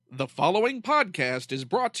The following podcast is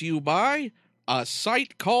brought to you by a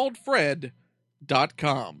site called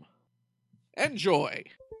Fred.com. Enjoy.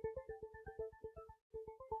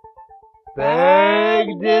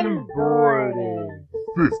 Bagged and boarded.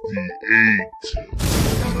 58.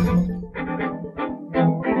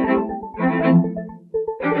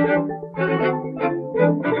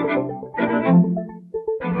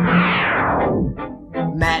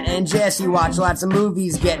 Matt and Jesse watch lots of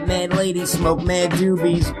movies, get mad ladies, smoke mad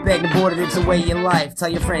doobies. Bagged and boarded, it's a way of life. Tell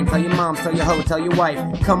your friend, tell your mom, tell your hoe, tell your wife.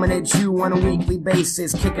 Coming at you on a weekly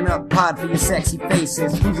basis, kicking up pod for your sexy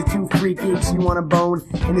faces. Who's the two freakies you wanna bone?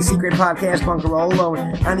 In the secret podcast bunker all alone.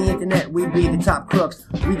 On the internet, we be the top crooks.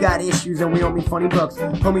 We got issues and we don't be funny books.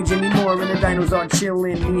 Homie Jimmy Moore and the dinos are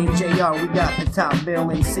chillin'. Me and JR, we got the top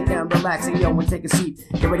billing. Sit down, relax, and yo, and take a seat.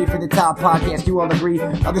 Get ready for the top podcast, you all agree.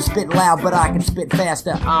 Others spit loud, but I can spit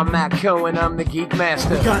faster. I'm Matt Cohen, I'm the Geek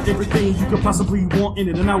Master. We got everything you could possibly want in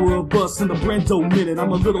it. An hour of us in the Brando minute.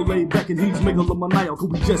 I'm a little laid back and he's megalomaniacal.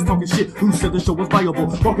 We just talking shit. Who said the show was viable?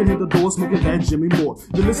 Walking in the door, smoking that Jimmy Moore.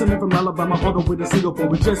 They're listening from Alabama all the way to Singapore.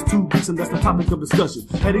 With just 2 weeks and that's the topic of discussion.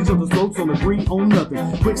 At each other's throats on agree on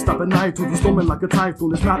nothing. Quick stop at night to the storming like a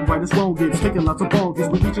typhoon. It's not right, it's wrong. It's taking lots of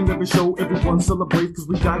bonkers. With each and every show, everyone celebrates. Cause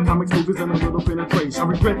we got comics, movies, and a little penetration. I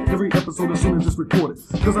regret every episode as soon as it's recorded.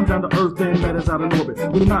 Cause I'm down to earth and Matt is out in orbit.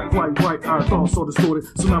 We're not quite right, our thoughts are distorted.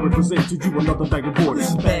 So now we present to you another Bagged and Boarded. This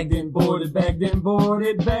is Bagged and Boarded, Bagged and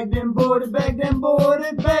Boarded, Bagged and Boarded, Bagged and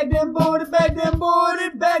Boarded, Bagged and Boarded, Bagged and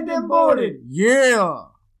Boarded, Bagged and Boarded. Yeah!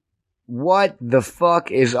 What the fuck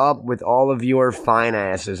is up with all of your fine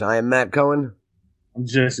asses? I am Matt Cohen. I'm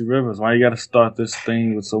Jesse Rivers. Why you gotta start this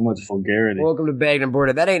thing with so much vulgarity? Welcome to Bagged and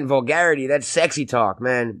Boarded. That ain't vulgarity, that's sexy talk,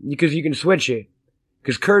 man. Because you can switch it.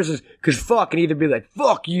 Cause fuck can either be like,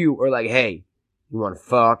 fuck you, or like, hey, you wanna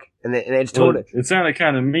fuck? And it's totally... It sounded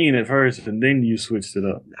kind of mean at first, and then you switched it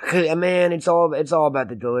up. Man, it's all about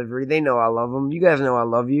the delivery. They know I love them. You guys know I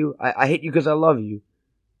love you. I hate you because I love you.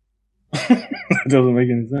 It doesn't make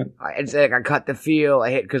any sense. It's like I cut the feel.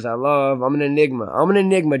 I hit because I love. I'm an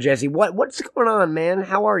enigma, Jesse. What's going on, man?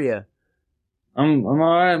 How are you? I'm all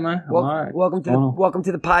right, man. I'm all right. Welcome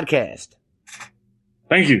to the podcast.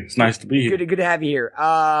 Thank you. It's nice to be here. Good to have you here.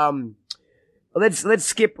 Let's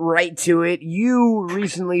skip right to it. You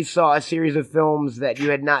recently saw a series of films that you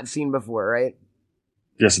had not seen before, right?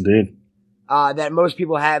 Yes, I did. That most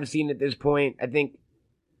people have seen at this point. I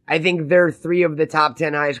think they're 3 of the top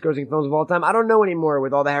 10 highest grossing films of all time. I don't know anymore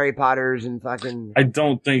with all the Harry Potters and fucking... I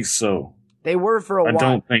don't think so. They were for a while. I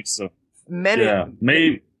don't think so.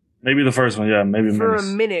 Maybe the first one. Yeah, maybe for Menace.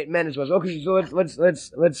 A minute. Menace was okay. So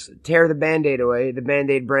let's tear the Band-Aid away. The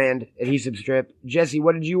Band-Aid brand adhesive strip. Jesse,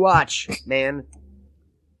 what did you watch, man?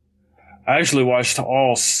 I actually watched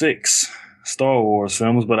all 6 Star Wars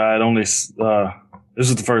films, but I had only this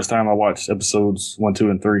is the first time I watched episodes 1,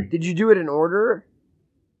 2, and 3. Did you do it in order?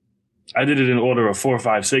 I did it in order of 4,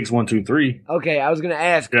 5, 6, 1, 2, 3. Okay, I was gonna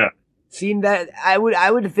ask. Yeah. Seeing that, I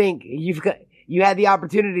would think you had the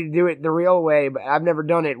opportunity to do it the real way, but I've never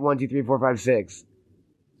done it 1, 2, 3, 4, 5, 6.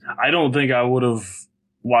 I don't think I would have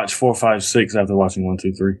watched 4, 5, 6 after watching 1,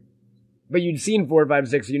 2, 3. But you'd seen 4, 5,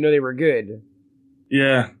 6, so you know they were good.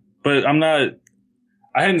 Yeah, but I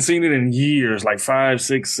hadn't seen it in years, like 5,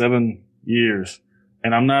 6, 7 years.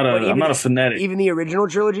 And I'm not a fanatic. Even the original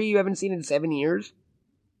trilogy you haven't seen in 7 years?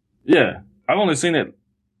 Yeah. I've only seen it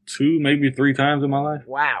 2, maybe 3 times in my life.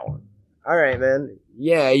 Wow. All right, man.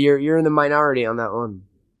 Yeah, you're in the minority on that one.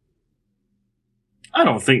 I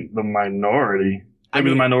don't think the minority.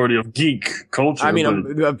 Maybe the minority of geek culture. I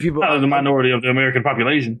mean, people. Not the minority of the American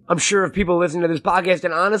population. I'm sure if people listen to this podcast,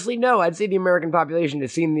 and honestly, no, I'd say the American population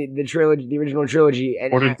has seen the trilogy, the original trilogy.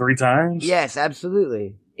 And more than 3 times? Yes,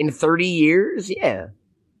 absolutely. In 30 years? Yeah.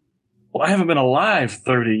 Well, I haven't been alive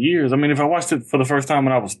 30 years. I mean, if I watched it for the first time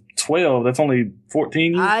when I was 12, that's only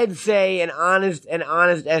 14 years. I'd say an honest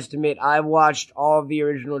estimate, I've watched all of the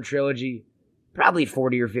original trilogy probably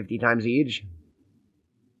 40 or 50 times each.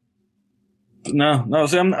 No.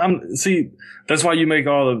 See, that's why you make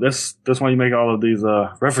all of this. That's why you make all of these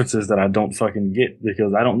references that I don't fucking get,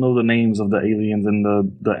 because I don't know the names of the aliens and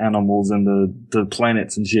the animals and the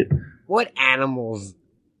planets and shit. What animals?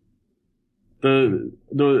 I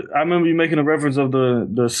remember you making a reference of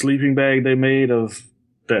the sleeping bag they made of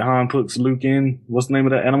that Han puts Luke in. What's the name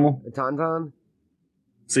of that animal? The Tauntaun?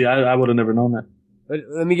 See, I would have never known that.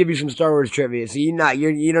 Let me give you some Star Wars trivia. So you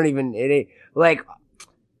don't even, it ain't, like,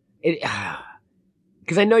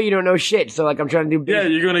 because I know you don't know shit, so like I'm trying to do. Yeah,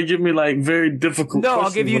 you're gonna give me like very difficult. No,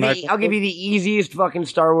 I'll give you the easiest fucking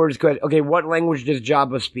Star Wars question. Okay, what language does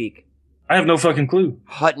Jabba speak? I have no fucking clue.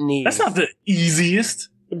 Huttese. That's not the easiest.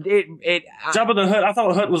 Jabba the Hutt. I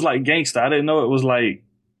thought Hutt was like gangsta. I didn't know it was like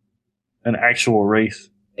an actual race.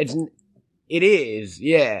 It is,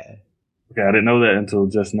 yeah. Okay, I didn't know that until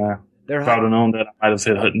just now. If I would have known that, I might have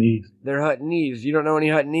said Huttonese. They're Huttonese. You don't know any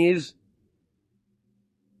Huttonese?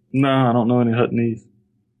 No, I don't know any Huttonese.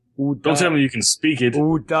 Don't tell me you can speak it.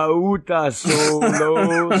 Uta, solo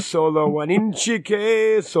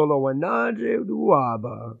waninchike, solo wanadre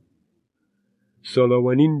duaba. Solo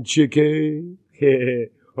waninchike.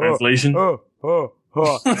 Translation?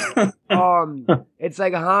 It's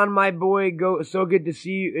like Han, my boy, so good to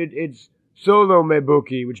see you. It's Solo me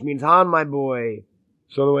buki, which means Han, my boy.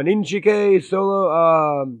 Solo waninchike,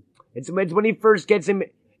 solo, it's when he first gets him,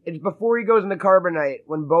 it's before he goes in the Carbonite,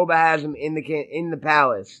 when Boba has him in the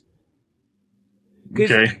palace.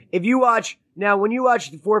 Okay. If you watch, now when you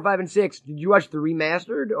watch the 4, 5, and 6, did you watch the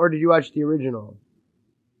remastered or did you watch the original?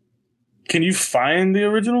 Can you find the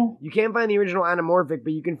original? You can't find the original anamorphic,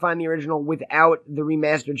 but you can find the original without the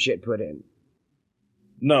remastered shit put in.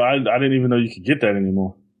 No, I didn't even know you could get that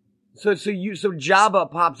anymore. So Jabba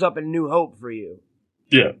pops up in New Hope for you.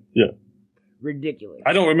 Yeah. Ridiculous.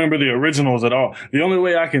 I don't remember the originals at all. The only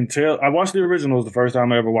way I can tell, I watched the originals the first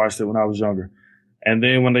time I ever watched it when I was younger. And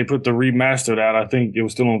then when they put the remastered out, I think it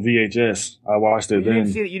was still on VHS. I watched it then.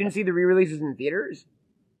 You didn't see the re-releases in theaters?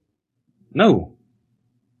 No.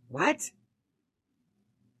 What?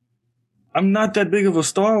 I'm not that big of a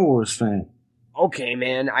Star Wars fan. Okay,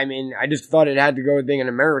 man. I mean, I just thought it had to go with being an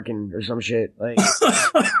American or some shit. Like,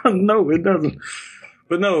 no, it doesn't.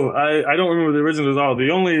 But no, I don't remember the original at all.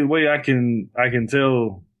 The only way I can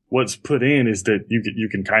tell what's put in is that you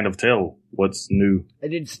can kind of tell what's new.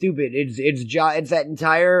 It's stupid. It's that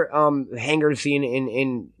entire hangar scene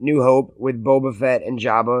in New Hope with Boba Fett and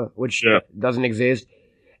Jabba, which doesn't exist.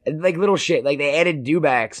 Like little shit. Like they added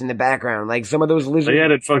dewbacks in the background. Like some of those lizards. They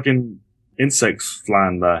added fucking insects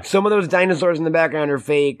flying by. Some of those dinosaurs in the background are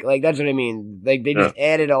fake. Like that's what I mean. Like they just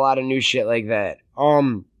added a lot of new shit like that.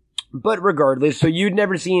 But regardless, so you'd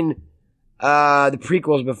never seen the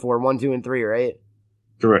prequels before, 1, 2, and 3, right?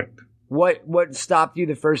 Correct. What stopped you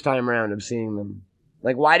the first time around of seeing them?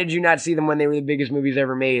 Like, why did you not see them when they were the biggest movies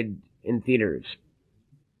ever made in theaters?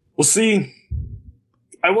 Well, see,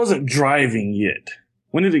 I wasn't driving yet.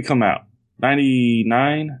 When did it come out?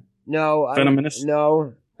 99? No. Phantom Menace?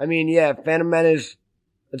 No. I mean, yeah, Phantom Menace.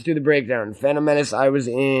 Let's do the breakdown. Phantom Menace, I was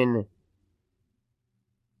in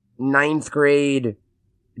 9th grade.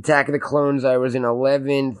 Attack of the Clones, I was in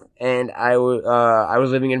 11th, and I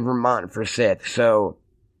was living in Vermont for 6th. So,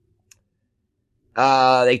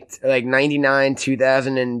 like 99,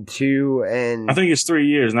 2002, and I think it's 3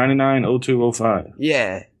 years, 99, 02, 05.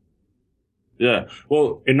 Yeah. Yeah.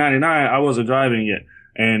 Well, in 99, I wasn't driving yet,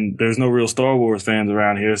 and there's no real Star Wars fans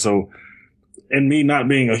around here, so, and me not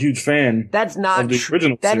being a huge fan that's not of the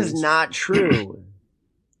original That series. is not true.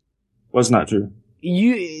 What's not true?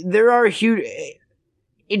 There are huge,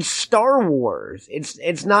 it's Star Wars.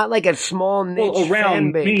 It's not like a small niche well, around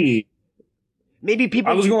fan base. me. Maybe people.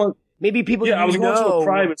 I was going. Maybe people. Yeah, I was going to a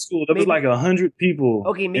private school. There was like 100 people.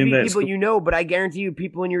 Okay, maybe in that people school. you know, but I guarantee you,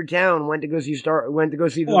 people in your town went to go see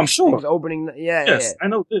the I'm sure. things opening. Yeah, Yes, yeah. I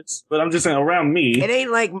know this, but I'm just saying around me. It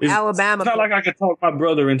ain't like Alabama. It's not like I could talk my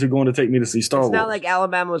brother into going to take me to see Star Wars. It's not like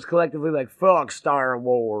Alabama was collectively like fuck Star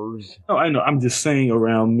Wars. No, I know. I'm just saying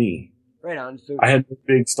around me. Right on. So, I had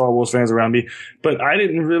big Star Wars fans around me, but I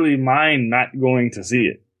didn't really mind not going to see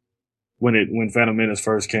it when Phantom Menace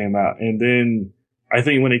first came out. And then I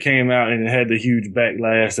think when it came out and it had the huge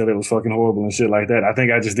backlash that it was fucking horrible and shit like that, I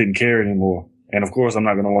think I just didn't care anymore. And of course, I'm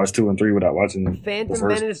not going to watch 2 and 3 without watching them. Phantom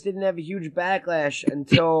Menace didn't have a huge backlash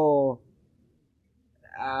until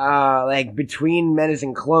like between Menace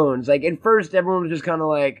and Clones. Like at first, everyone was just kind of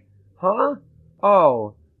like, "Huh?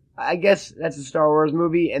 Oh, I guess that's a Star Wars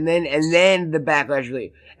movie." And then the backlash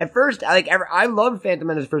really. At first, I loved Phantom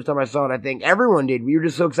Menace the first time I saw it. I think everyone did. We were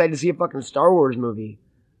just so excited to see a fucking Star Wars movie.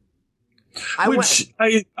 I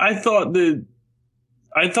thought that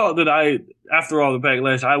after all the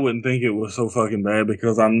backlash, I wouldn't think it was so fucking bad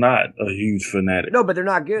because I'm not a huge fanatic. No, but they're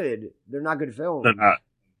not good. They're not good films. They're not.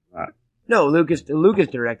 No, Lucas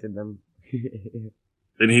directed them.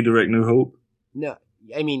 Didn't he direct New Hope? No,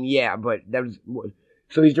 I mean, yeah, but that was,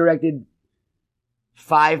 so he's directed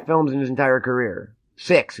 5 films in his entire career.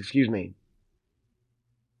 6, excuse me.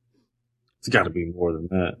 It's got to be more than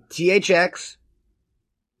that. THX,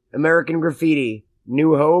 American Graffiti,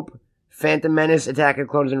 New Hope, Phantom Menace, Attack of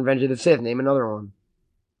the Clones, and Revenge of the Sith. Name another one.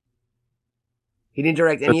 He didn't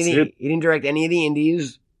direct any He didn't direct any of the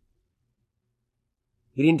indies.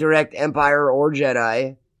 He didn't direct Empire or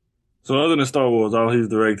Jedi. So other than Star Wars, all he's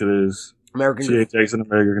directed is American C.A. Jackson,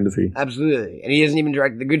 American Defeat. Absolutely. And he hasn't even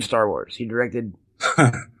directed the good Star Wars. He directed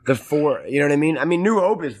the 4, you know what I mean? I mean, New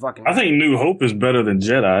Hope is fucking... I think New Hope is better than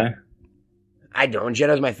Jedi. I don't.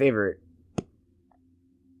 Jedi's my favorite.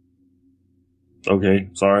 Okay,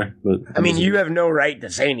 sorry, but... I mean, you have no right to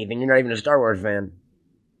say anything. You're not even a Star Wars fan.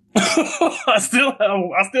 I still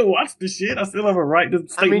watch the shit. I still have a right to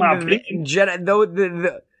state my opinion. Jedi, though,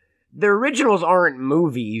 the originals aren't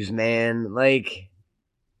movies, man. Like,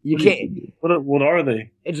 you can't... What are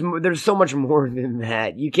they? There's so much more than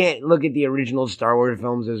that. You can't look at the original Star Wars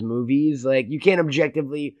films as movies. Like, you can't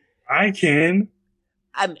objectively... I can.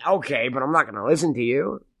 I'm okay, but I'm not going to listen to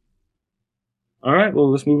you. All right, well,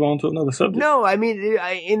 let's move on to another subject. No, I mean,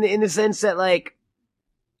 in the sense that, like,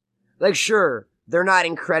 sure, they're not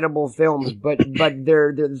incredible films, but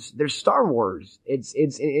they're Star Wars. It's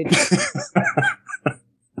you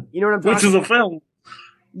know what I'm talking? Which is a film.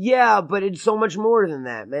 Yeah, but it's so much more than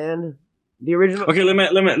that, man. The original. Okay, let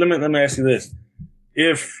me ask you this: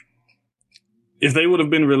 if they would have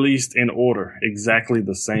been released in order, exactly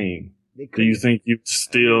the same, do you think you'd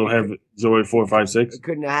still have enjoyed 4, 5, 6? It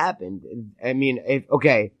couldn't have happened. I mean,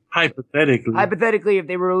 hypothetically, if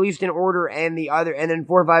they were released in order and then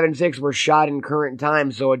 4, 5, and 6 were shot in current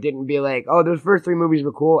time, so it didn't be like, oh, those first 3 movies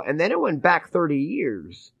were cool, and then it went back 30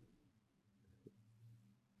 years.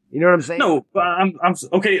 You know what I'm saying? No, but I'm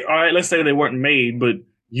okay. All right, let's say they weren't made, but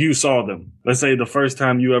you saw them. Let's say the first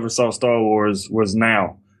time you ever saw Star Wars was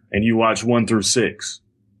now, and you watched 1 through 6.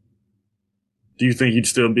 Do you think you'd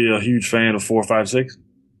still be a huge fan of 4, 5, 6?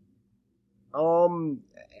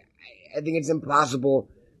 I think it's impossible.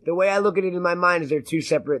 The way I look at it in my mind is they're two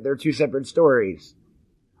separate stories.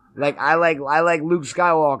 Like, I like Luke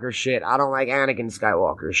Skywalker shit. I don't like Anakin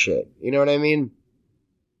Skywalker shit. You know what I mean?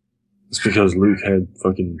 It's because Luke had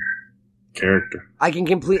fucking character. I can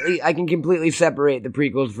completely separate the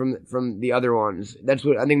prequels from the other ones. That's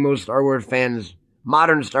what I think most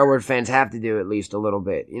modern Star Wars fans have to do, at least a little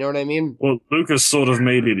bit. You know what I mean? Well, Lucas sort of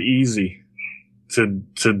made it easy to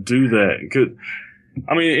do that.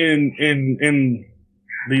 I mean, in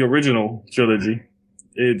the original trilogy,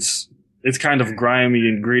 it's kind of grimy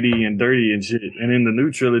and gritty and dirty and shit. And in the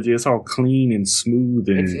new trilogy, it's all clean and smooth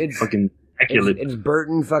and fucking accurate. It's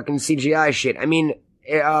Burton fucking CGI shit. I mean,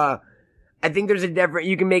 I think there's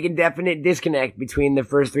you can make a definite disconnect between the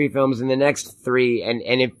first 3 films and the next 3.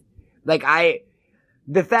 And if, like,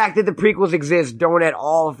 the fact that the prequels exist don't at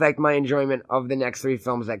all affect my enjoyment of the next 3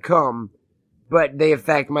 films that come, but they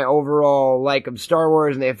affect my overall like of Star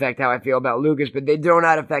Wars, and they affect how I feel about Lucas, but they do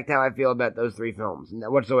not affect how I feel about those 3 films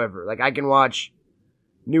whatsoever. Like, I can watch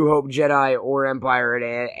New Hope, Jedi, or Empire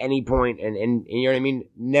at any point, and you know what I mean?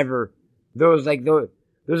 Never. Those are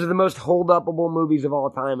the most hold-upable movies of all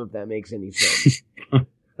time, if that makes any sense.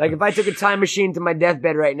 Like, if I took a time machine to my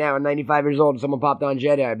deathbed right now at 95 years old and someone popped on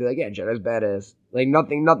Jedi, I'd be like, yeah, Jedi's badass. Like,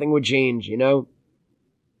 nothing would change, you know?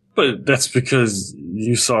 But that's because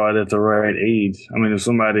you saw it at the right age. I mean, if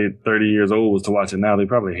somebody 30 years old was to watch it now, they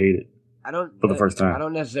probably hate it. For the first time. I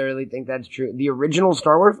don't necessarily think that's true. The original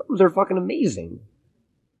Star Wars films are fucking amazing.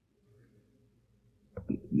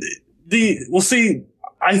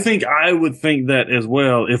 I think I would think that as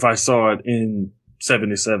well if I saw it in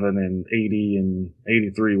 77 and 80 and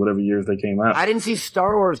 83, whatever years they came out. I didn't see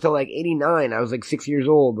Star Wars till like 89. I was like 6 years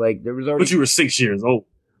old. Like, there was already... But you were 6 years old.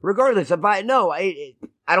 Regardless,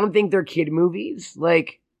 I don't think they're kid movies.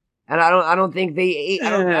 Like, and I don't think they...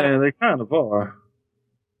 Yeah, they kind of are.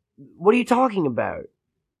 What are you talking about?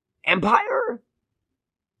 Empire?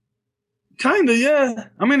 Kinda, yeah.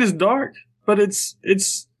 I mean, it's dark, but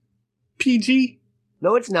it's PG.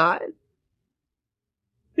 No, it's not.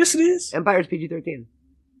 Yes, it is. Empire's PG-13.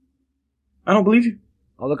 I don't believe you.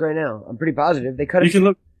 I'll look right now. I'm pretty positive. They cut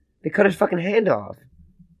his fucking hand off.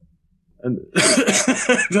 And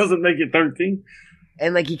doesn't make it 13.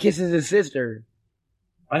 And like he kisses his sister.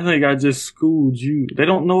 I think I just schooled you. They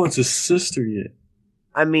don't know it's his sister yet.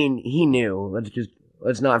 I mean, he knew.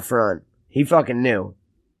 Let's not front. He fucking knew.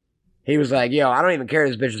 He was like, yo, I don't even care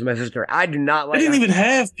if this bitch is my sister. I do not like... They didn't even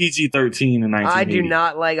have PG-13 in 1980. I do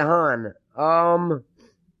not like Han. I'm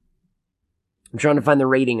trying to find the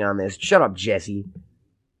rating on this. Shut up, Jesse.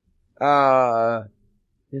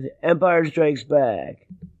 Empire Strikes Back.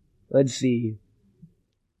 Let's see.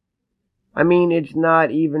 I mean, it's not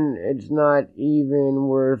even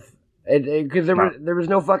worth it, because there was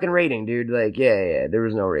no fucking rating, dude. Like, yeah, there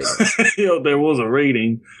was no rating. Yo, there was a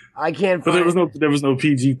rating. I can't find... But there was no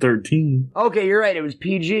PG-13. Okay, you're right. It was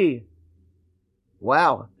PG.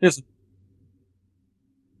 Wow. Yes.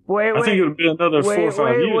 Wait. I think it would be another 4 or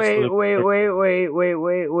 5 years.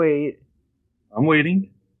 Wait. I'm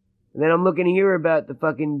waiting. And then I'm looking here about the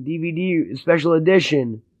fucking DVD special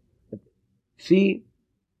edition. See?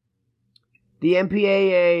 The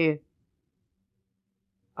MPAA.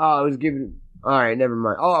 Oh, it was given. Alright, never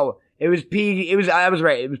mind. Oh, it was PG. I was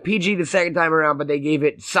right. It was PG the second time around, but they gave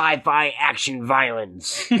it sci-fi action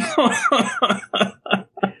violence. Which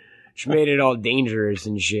made it all dangerous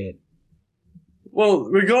and shit. Well,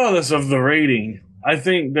 regardless of the rating, I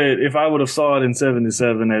think that if I would have saw it in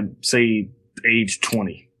 77 at, say, age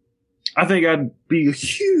 20, I think I'd be a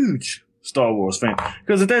huge Star Wars fan.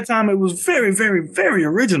 Because at that time, it was very, very, very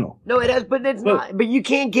original. No, it has, but it's not. But you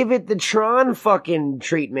can't give it the Tron fucking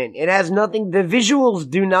treatment. It has nothing. The visuals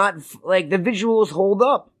do not, like, the visuals hold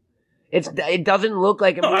up. It doesn't look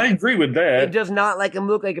like a movie. I agree with that. It does not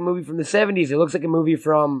look like a movie from the 70s. It looks like a movie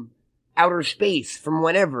from outer space, from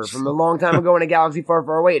whenever, from a long time ago in a galaxy far,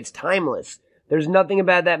 far away. It's timeless. There's nothing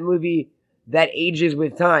about that movie that ages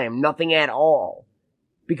with time. Nothing at all.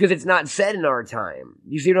 Because it's not set in our time.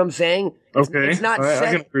 You see what I'm saying? It's not right, set.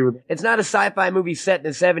 I can agree with that. It's not a sci-fi movie set in the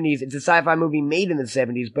 70s. It's a sci-fi movie made in the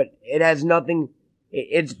 70s, but it has nothing.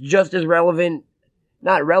 It's just as relevant.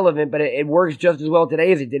 Not relevant, but it works just as well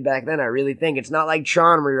today as it did back then. I really think it's not like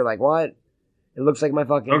Tron where you're like, what? It looks like my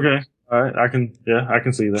fucking. Okay. All right. I can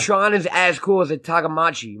see that. Tron is as cool as a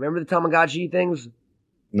Tamagotchi. Remember the Tamagotchi things?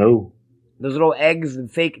 No. Those little eggs,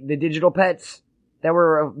 the digital pets that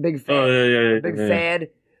were a big fad. Oh, yeah. Big fad.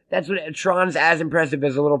 That's what Tron's as impressive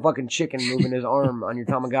as a little fucking chicken moving his arm on your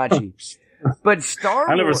Tamagotchi. But Star Wars.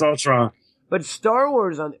 I never saw Tron. But Star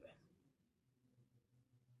Wars on.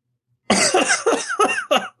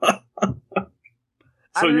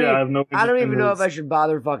 I have no. I don't even know if I should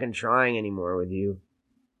bother fucking trying anymore with you.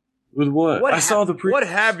 With what? I saw the What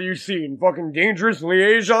have you seen? Fucking Dangerous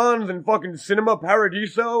Liaisons and fucking Cinema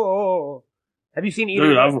Paradiso? Oh. Have you seen either?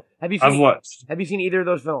 Dude, I've watched. Have you seen either of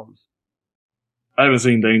those films? I haven't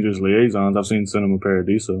seen Dangerous Liaisons. I've seen Cinema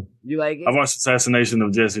Paradiso. You like it? I've watched Assassination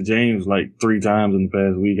of Jesse James like 3 times in the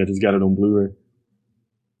past week. I just got it on Blu-ray.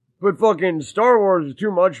 But fucking Star Wars is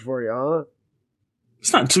too much for you, huh?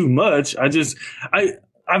 It's not too much.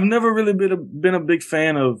 I've never really been a big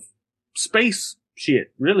fan of space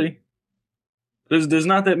shit, really. There's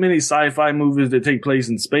not that many sci-fi movies that take place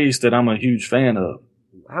in space that I'm a huge fan of.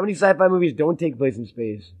 How many sci-fi movies don't take place in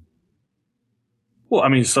space? Well, I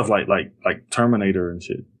mean, stuff like Terminator and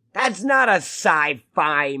shit. That's not a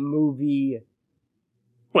sci-fi movie.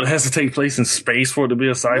 Well, it has to take place in space for it to be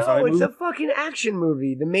a sci-fi movie? No, it's a fucking action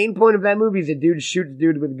movie. The main point of that movie is a dude shoots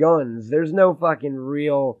dudes with guns. There's no fucking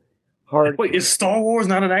real hard... Wait, is Star Wars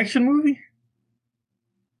not an action movie?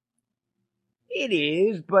 It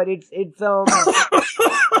is, but it's no,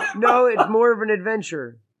 it's more of an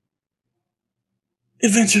adventure.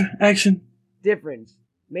 Adventure, action. Difference.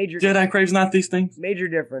 Major Jedi craves not these things. Major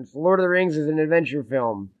difference. Lord of the Rings is an adventure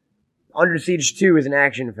film. Under Siege 2 is an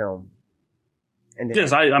action film. And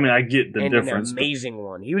yes, I mean, I get the difference. An amazing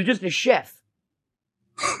one. He was just a chef.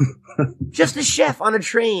 Just a chef on a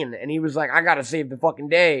train. And he was like, I gotta save the fucking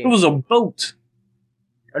day. It was a boat.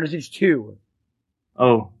 Under Siege 2.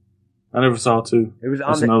 Oh. I never saw 2. It was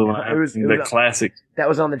That's on another one. It was the classic. That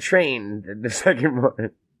was on the train, the second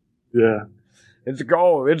one. Yeah. It's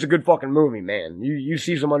a good fucking movie, man. You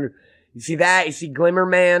see you see that, you see Glimmer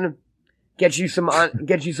Man, get you some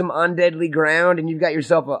on Deadly Ground, and you've got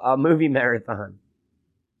yourself a movie marathon.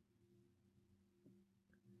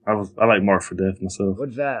 I like Mark for Death myself.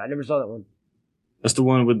 What's that? I never saw that one. That's the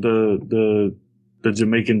one with the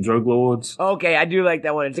Jamaican drug lords. Okay, I do like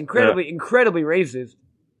that one. It's incredibly racist.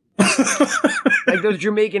 Like those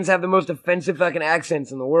Jamaicans have the most offensive fucking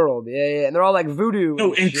accents in the world. Yeah, and they're all like voodoo.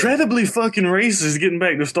 No, incredibly fucking racist. Getting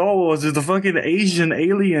back to Star Wars, is the fucking Asian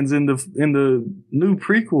aliens in the new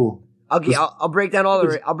prequel. Okay, I'll break down all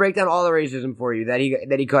the racism for you that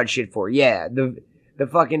he caught shit for. Yeah, the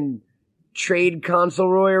fucking trade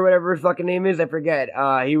consulroy or whatever his fucking name is, I forget.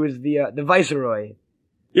 He was the viceroy.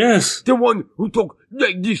 Yes. The one who talk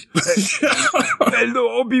like this.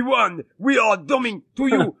 Hello, Obi-Wan. We are coming to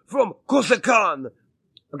you from Coruscant.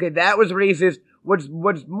 Okay, that was racist. What's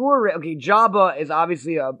more, okay, Jabba is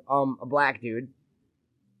obviously a black dude.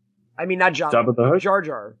 I mean, not Jabba. Jabba the Hutt? Jar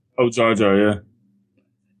Jar. Oh, Jar Jar, yeah.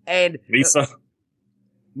 And Misa.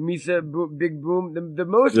 Big Boom. The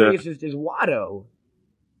most racist is Watto.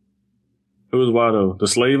 Who was Watto? The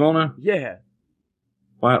slave owner? Yeah.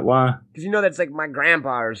 Why? Because you know that's like my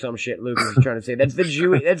grandpa or some shit. Lucas is trying to say that's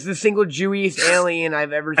the single Jewish alien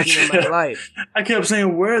I've ever seen in my life. I kept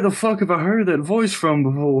saying, where the fuck have I heard that voice from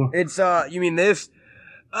before? It's you mean this?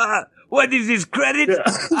 What is this credit? Yeah.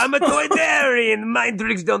 I'm a toydarian. Mind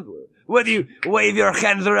tricks don't What do you wave your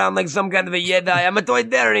hands around like some kind of a Jedi? I'm a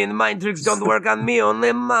Toydarian. Mind tricks don't work on me,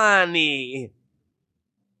 only money.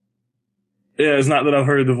 Yeah, it's not that I've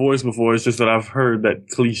heard the voice before. It's just that I've heard that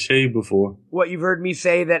cliche before. What, you've heard me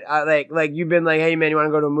say that, like you've been like, hey man, you want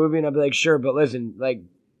to go to a movie? And I'll be like, sure, but listen, like,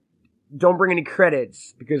 don't bring any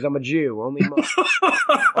credits because I'm a Jew.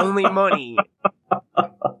 Only money.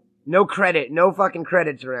 No credit, no fucking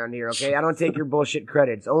credits around here, okay? I don't take your bullshit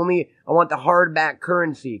credits. I want the hardback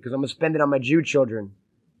currency because I'm gonna spend it on my Jew children.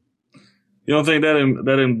 You don't think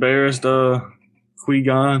that embarrassed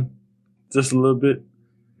Qui-Gon just a little bit?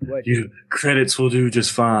 What? Credits will do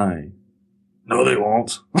just fine. No, they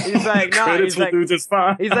won't. He's like, no, credits will do just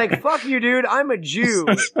fine. He's like, fuck you, dude. I'm a Jew.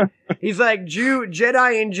 He's like,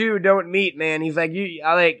 Jedi and Jew don't meet, man. He's like,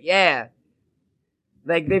 yeah.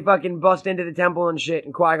 Like, they fucking bust into the temple and shit,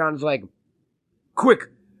 and Qui-Gon's like, quick,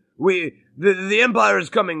 the Empire is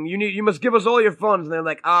coming. You must give us all your funds. And they're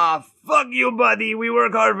like, fuck you, buddy. We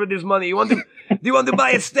work hard for this money. Do you want to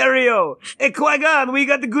buy a stereo? Hey, Qui-Gon, we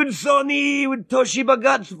got the good Sony with Toshiba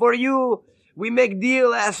guts for you. We make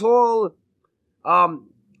deal, asshole. The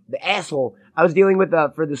asshole. I was dealing with,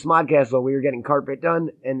 for the Smod Castle, we were getting carpet done,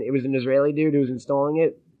 and it was an Israeli dude who was installing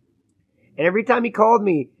it. And every time he called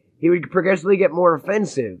me, he would progressively get more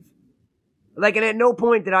offensive. Like, and at no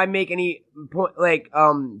point did I make any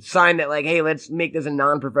sign that like, hey, let's make this a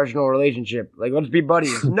non-professional relationship. Like, let's be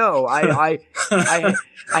buddies. No, I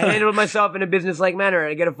handled myself in a business-like manner.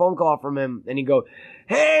 I get a phone call from him, and he'd go,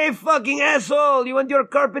 hey, fucking asshole, you want your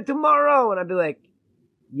carpet tomorrow? And I'd be like,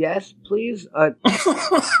 yes, please.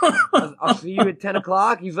 I'll see you at 10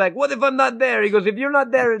 o'clock. He's like, what if I'm not there? He goes, if you're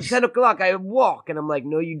not there at 10 o'clock, I walk. And I'm like,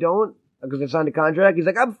 no, you don't. Because I signed a contract. He's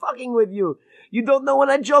like, I'm fucking with you. You don't know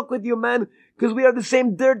when I joke with you, man. Because we are the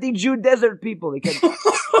same dirty Jew desert people. He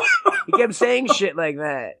kept saying shit like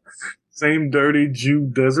that. Same dirty Jew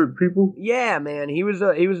desert people? Yeah, man. He was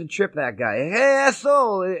a trip, that guy. Hey,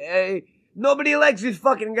 asshole. Hey, nobody likes this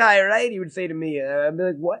fucking guy, right? He would say to me. I'd be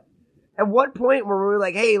like, what? At what point were we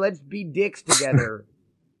like, hey, let's be dicks together?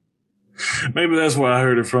 Maybe that's where I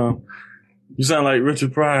heard it from. You sound like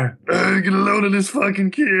Richard Pryor. Get a load of this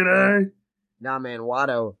fucking kid, eh? Nah, man,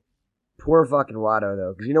 Watto. Poor fucking Watto,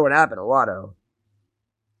 though. Because you know what happened to Watto?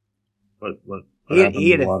 What He had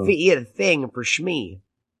Watto? he had a thing for Shmi.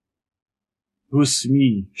 Who's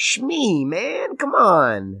Smee? Shmi, man, come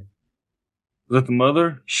on. Is that the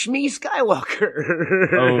mother? Shmi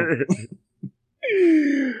Skywalker.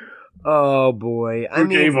 Oh boy. Who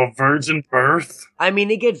gave a virgin birth? I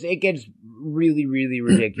mean, it gets really, really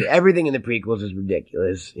ridiculous. Everything in the prequels is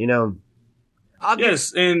ridiculous, you know?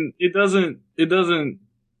 Yes, and it doesn't,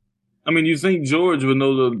 I mean, you think George would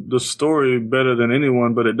know the story better than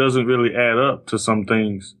anyone, but it doesn't really add up to some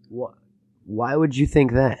things. Why would you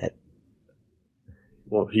think that?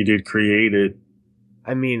 Well, he did create it.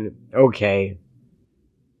 I mean, okay.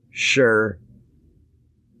 Sure.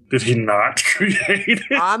 Did he not create it?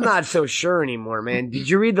 I'm not so sure anymore, man. Did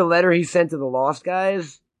you read the letter he sent to the Lost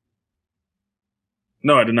Guys?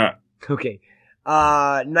 No, I did not. Okay.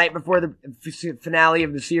 Night before the finale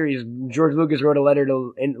of the series, George Lucas wrote a letter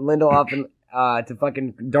to Lindelof and to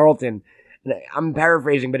fucking Darlton. And I'm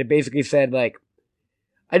paraphrasing, but it basically said, like,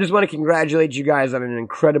 I just want to congratulate you guys on an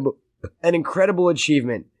incredible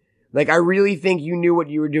achievement. Like, I really think you knew what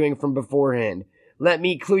you were doing from beforehand. Let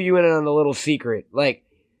me clue you in on a little secret. Like,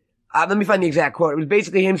 let me find the exact quote. It was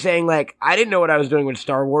basically him saying, like, I didn't know what I was doing with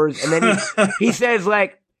Star Wars. And then he says,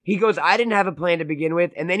 like, he goes, I didn't have a plan to begin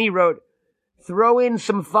with. And then he wrote, throw in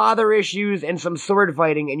some father issues and some sword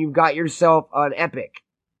fighting and you've got yourself an epic.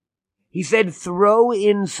 He said, throw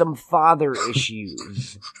in some father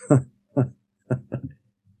issues.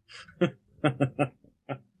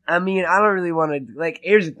 I mean, I don't really want to, like,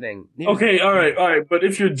 here's the thing. Okay, all right. But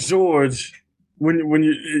if you're George,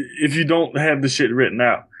 if you don't have the shit written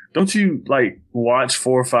out, don't you, like, watch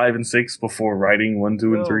 4, 5, and 6 before writing 1,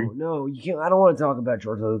 2, and 3? No, you can't. I don't want to talk about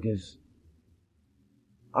George Lucas.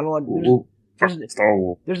 I don't want. Star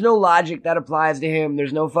Wars. There's no logic that applies to him.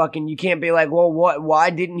 There's no fucking. You can't be like, well, what? Why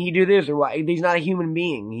didn't he do this? Or why? He's not a human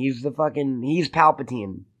being. He's He's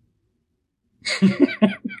Palpatine.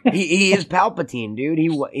 he is Palpatine, dude.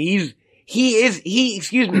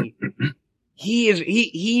 Excuse me.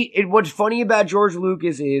 What's funny about George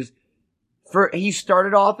Lucas is, he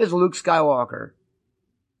started off as Luke Skywalker.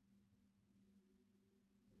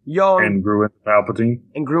 Young. And grew into Palpatine.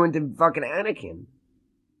 And grew into fucking Anakin.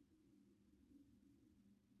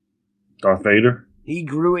 Darth Vader.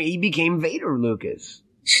 He became Vader, Lucas.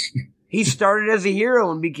 He started as a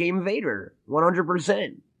hero and became Vader.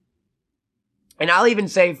 100%. And I'll even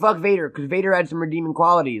say, fuck Vader, because Vader had some redeeming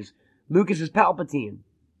qualities. Lucas is Palpatine.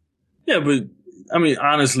 Yeah, but I mean,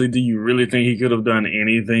 honestly, do you really think he could have done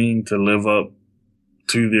anything to live up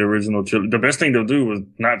to the original trilogy? The best thing to do was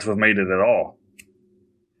not to have made it at all.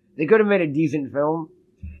 They could have made a decent film.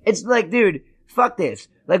 It's like, dude, fuck this.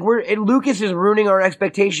 Like, Lucas is ruining our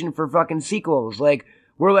expectation for fucking sequels. Like,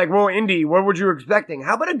 we're like, well, indie, what were you expecting?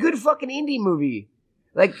 How about a good fucking indie movie?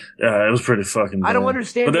 Like, Yeah, it was pretty fucking bad. I don't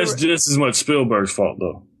understand. But that's just as much Spielberg's fault,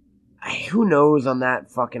 though. Who knows on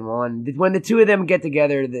that fucking one? When the two of them get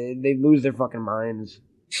together, they lose their fucking minds.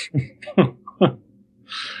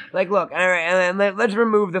 Like, look, all right, and let's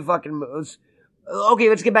remove the fucking. Okay,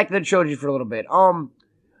 let's get back to the trilogy for a little bit.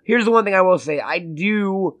 Here's the one thing I will say: I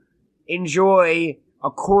do enjoy a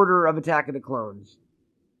quarter of Attack of the Clones.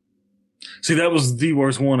 See, that was the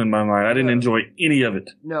worst one in my mind. I didn't enjoy any of it.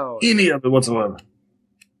 No, Any of it whatsoever.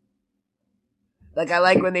 like I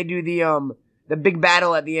like when they do the big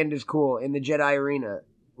battle at the end is cool in the Jedi arena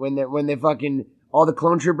when they fucking all the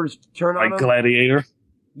clone troopers turn on Like them. Gladiator.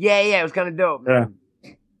 Yeah, it was kind of dope. Man.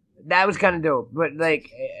 Yeah. That was kind of dope, but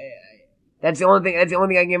like, that's the only thing I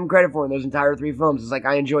give him credit for in those entire 3 films. It's like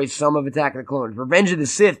I enjoy some of Attack of the Clones. Revenge of the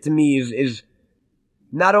Sith to me is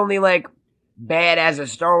not only like bad as a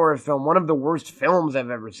Star Wars film, one of the worst films I've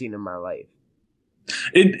ever seen in my life.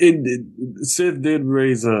 Sith did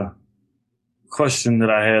raise a question that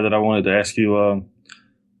I had that I wanted to ask you.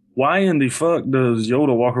 Why in the fuck does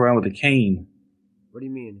Yoda walk around with a cane? What do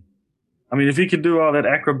you mean? I mean, if he could do all that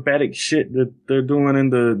acrobatic shit that they're doing in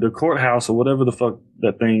the courthouse or whatever the fuck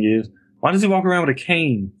that thing is, why does he walk around with a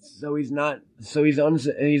cane? So he's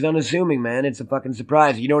unassuming, man. It's a fucking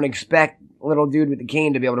surprise. You don't expect a little dude with a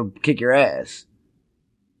cane to be able to kick your ass.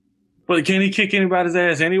 But can he kick anybody's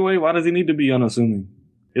ass anyway? Why does he need to be unassuming?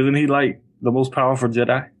 Isn't he like the most powerful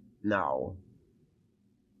Jedi? No.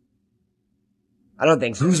 I don't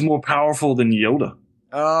think so. Who's more powerful than Yoda?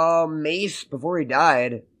 Mace, before he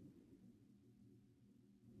died.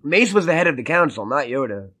 Mace was the head of the council, not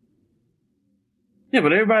Yoda. Yeah,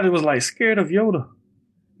 but everybody was like scared of Yoda.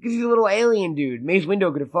 Because he's a little alien dude. Mace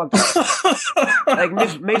Windu could have fucked him. Like,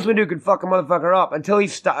 Mace Windu could fuck a motherfucker up until he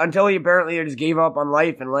apparently just gave up on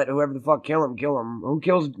life and let whoever the fuck kill him. Who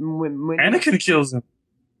kills Anakin kills him.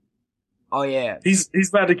 Oh yeah. He's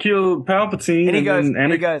about to kill Palpatine. And he goes,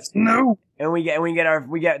 Anakin, no. And we get our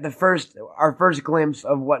first glimpse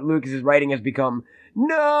of what Lucas's writing has become.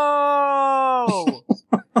 No!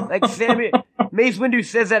 Like Mace Windu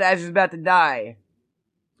says that as he's about to die.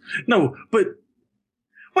 No, but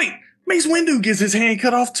wait, Mace Windu gets his hand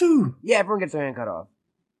cut off too. Yeah, everyone gets their hand cut off.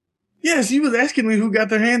 Yes, you was asking me who got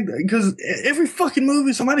their hand, because every fucking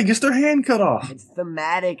movie somebody gets their hand cut off. It's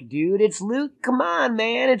thematic, dude. It's Luke. Come on,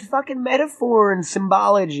 man. It's fucking metaphor and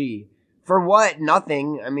symbology. For what?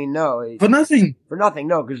 Nothing. I mean, no. For nothing. For nothing,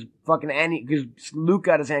 no, because because Luke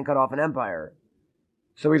got his hand cut off in Empire.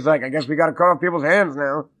 So he's like, I guess we gotta cut off people's hands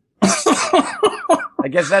now. I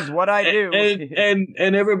guess that's what I do.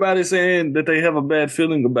 And everybody's saying that they have a bad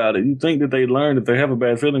feeling about it. You think that they learned if they have a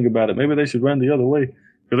bad feeling about it, maybe they should run the other way.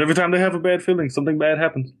 Because every time they have a bad feeling, something bad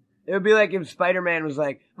happens. It would be like if Spider-Man was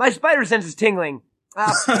like, my spider sense is tingling.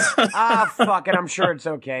 Fuck it, I'm sure it's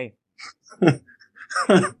okay. You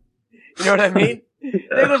know what I mean?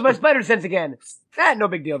 There goes my spider sense again. No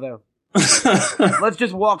big deal though. Let's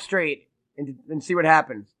just walk straight and see what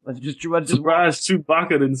happens. Let's just Surprised Chewbacca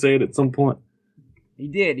didn't say it at some point. He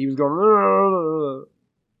did. He was going.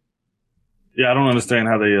 Yeah, I don't understand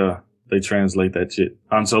how they translate that shit.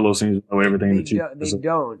 Han Solo seems to know everything that you. They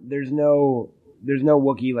don't. There's no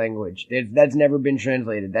Wookiee language. That's never been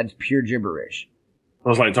translated. That's pure gibberish. I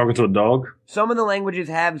was like talking to a dog. Some of the languages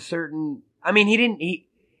have certain. I mean, he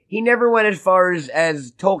never went as far as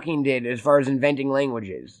Tolkien did, as far as inventing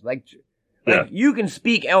languages. Like you can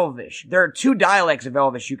speak Elvish. There are 2 dialects of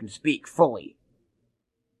Elvish you can speak fully.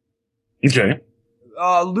 Okay.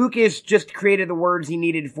 Lucas just created the words he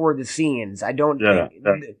needed for the scenes. I don't think.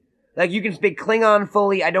 Like, you can speak Klingon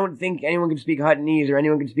fully. I don't think anyone can speak Huttonese or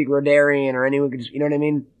anyone can speak Rodarian or anyone can, you know what I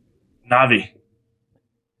mean? Navi.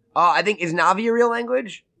 I think, is Navi a real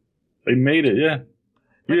language? They made it, yeah.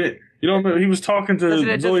 You don't remember, he was talking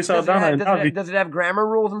to Zoe Saldana and Navi. Does it have grammar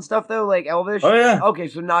rules and stuff, though, like Elvish? Oh, yeah. Okay,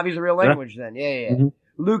 so Navi's a real language then. Yeah. Mm-hmm.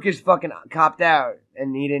 Lucas fucking copped out,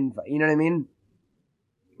 and he didn't, you know what I mean?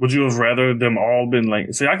 Would you have rather them all been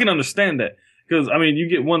like... See, I can understand that. Because, I mean, you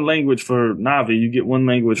get one language for Navi, you get one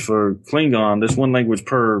language for Klingon, there's one language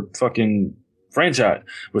per fucking franchise.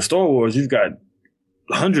 With Star Wars, you've got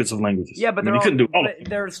hundreds of languages. Yeah, but you couldn't do all of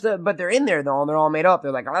them. But they're in there, though, and they're all made up.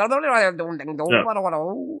 They're like... And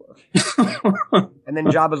then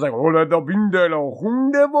Jabba's like...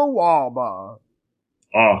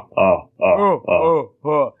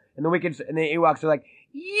 And the Ewoks are like,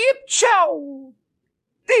 yip chow.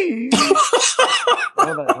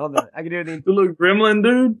 Hold on. I can do The little gremlin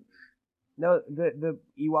dude? No, the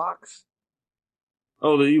Ewoks.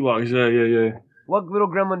 Oh, the Ewoks, yeah. What little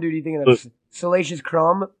gremlin dude do you think of? Salacious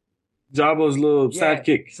Crumb? Jabba's little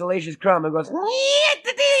sidekick. Salacious Crumb. It goes.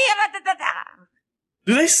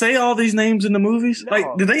 Do they say all these names in the movies? No,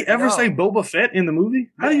 like, did they ever say Boba Fett in the movie?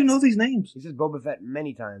 How do you know these names? He says Boba Fett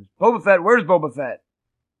many times. Boba Fett, where's Boba Fett?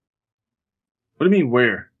 What do you mean,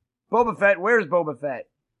 where? Boba Fett, where's Boba Fett?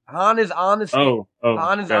 Han is on the skiff.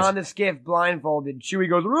 Han is on the skiff, blindfolded. Chewie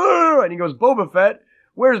goes, "Roo!" And he goes, Boba Fett,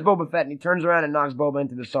 where's Boba Fett? And he turns around and knocks Boba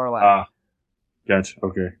into the Sarlacc. Gotcha.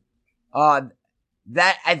 Okay.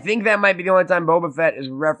 I think that might be the only time Boba Fett is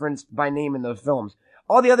referenced by name in those films.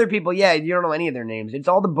 All the other people, you don't know any of their names. It's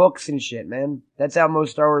all the books and shit, man. That's how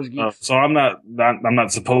most Star Wars geeks. So I'm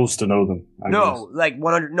not supposed to know them. I guess. Like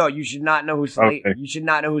 100. No, you should not know who you should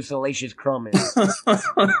not know who Salacious Crumb is.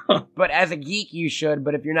 But as a geek, you should.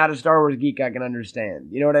 But if you're not a Star Wars geek, I can understand.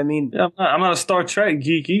 You know what I mean? Yeah, I'm not a Star Trek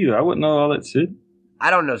geek either. I wouldn't know all that shit.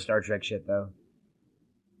 I don't know Star Trek shit though.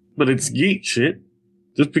 But it's geek shit.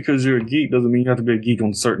 Just because you're a geek doesn't mean you have to be a geek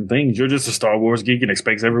on certain things. You're just a Star Wars geek and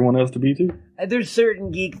expects everyone else to be too. There's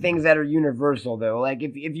certain geek things that are universal though. Like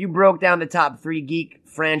if you broke down the top 3 geek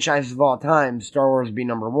franchises of all time, Star Wars would be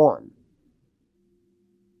number 1.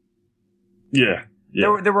 Yeah.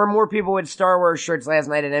 There were more people with Star Wars shirts last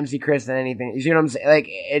night at MC Chris than anything. You see what I'm saying? Like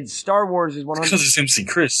Star Wars is 100. Because it's MC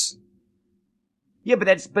Chris. Yeah, but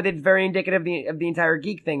it's very indicative of the entire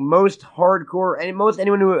geek thing. Most hardcore and most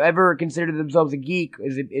anyone who ever considered themselves a geek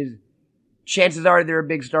is chances are they're a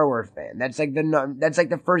big Star Wars fan. That's like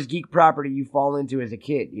the first geek property you fall into as a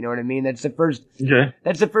kid. You know what I mean? That's the first. Okay.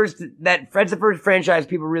 That's the first franchise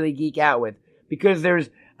people really geek out with because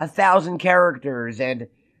there's 1,000 characters and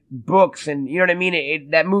books and you know what I mean.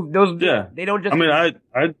 They don't just. I mean, I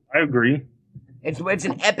agree. It's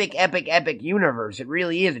an epic universe. It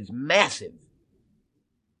really is. It's massive.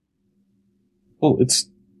 Well, it's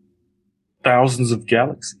thousands of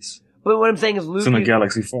galaxies. But what I'm saying is Lucas... It's in a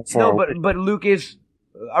galaxy far away. But Lucas...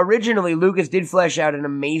 Originally, Lucas did flesh out an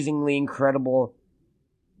amazingly incredible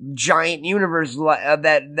giant universe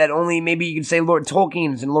that only maybe you could say Lord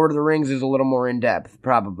Tolkien's and Lord of the Rings is a little more in-depth,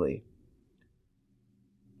 probably.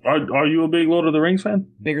 Are you a big Lord of the Rings fan?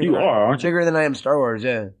 You are, aren't you? Bigger than I am Star Wars,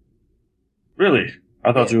 yeah. Really?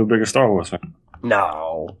 I thought you were a bigger Star Wars fan.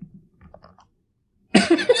 No.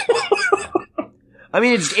 I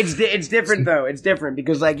mean, it's different though. It's different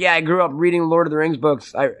because I grew up reading Lord of the Rings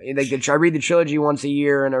books. I read the trilogy once a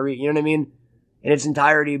year and you know what I mean? In its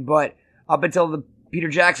entirety. But up until the Peter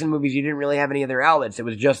Jackson movies, you didn't really have any other outlets. It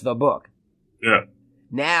was just the book. Yeah.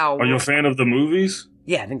 Now. Are you a fan of the movies?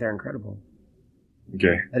 Yeah, I think they're incredible.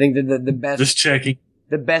 Okay. I think the best. Just checking.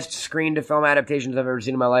 The best screen to film adaptations I've ever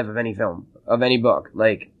seen in my life of any film, of any book.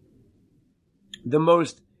 Like, the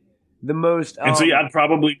most, and so I'd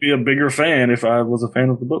probably be a bigger fan if I was a fan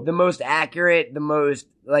of the book. The most accurate, the most,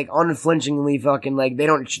 unflinchingly fucking,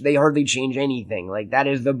 they hardly change anything. Like, that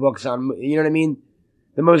is the books on, you know what I mean?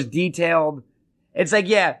 The most detailed. It's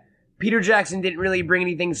Peter Jackson didn't really bring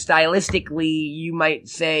anything stylistically, you might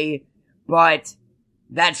say, but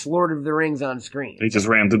that's Lord of the Rings on screen. He just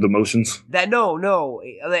ran through the motions. No.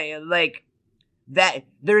 That,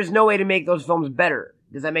 there is no way to make those films better.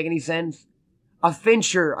 Does that make any sense? A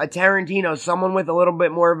Fincher, a Tarantino, someone with a little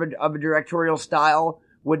bit more of a directorial style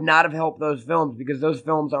would not have helped those films because those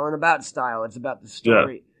films aren't about style. It's about the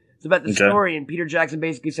story. Yeah. It's about the story. And Peter Jackson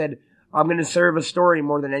basically said, I'm going to serve a story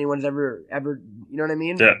more than anyone's ever, you know what I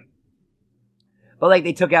mean? Yeah. But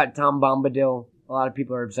they took out Tom Bombadil. A lot of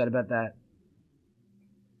people are upset about that.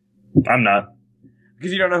 I'm not.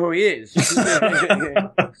 Because you don't know who he is.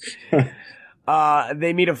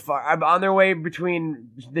 They meet on their way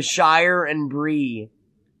between the Shire and Bree.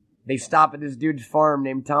 They stop at this dude's farm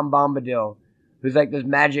named Tom Bombadil, who's this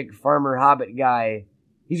magic farmer hobbit guy.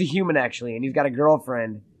 He's a human actually, and he's got a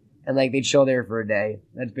girlfriend, and they chill there for a day.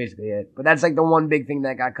 That's basically it. But that's the one big thing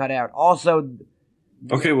that got cut out. Also,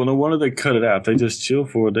 okay, well no wonder they cut it out. They just chill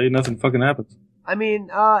for a day, nothing fucking happens. I mean,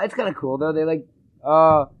 it's kind of cool though. They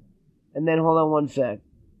and then hold on one sec.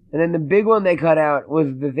 And then the big one they cut out was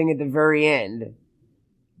the thing at the very end,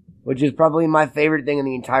 which is probably my favorite thing in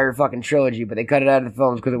the entire fucking trilogy, but they cut it out of the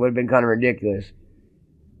films because it would have been kind of ridiculous.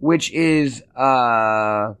 Which is,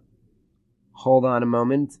 hold on a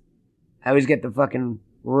moment. I always get the fucking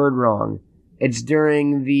word wrong. It's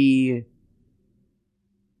during the,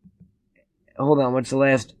 hold on, what's the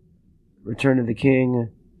last Return of the King?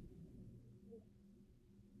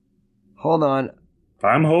 Hold on.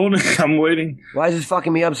 I'm holding. I'm waiting. Why is this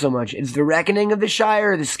fucking me up so much? It's the reckoning of the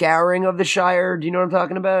Shire, the scouring of the Shire. Do you know what I'm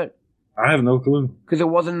talking about? I have no clue. Because it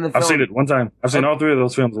wasn't in the film. I've seen it one time. I've seen all three of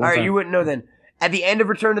those films one All right, time. you wouldn't know then. At the end of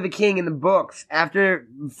Return of the King in the books, after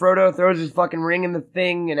Frodo throws his fucking ring in the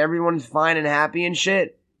thing and everyone's fine and happy and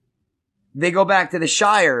shit, they go back to the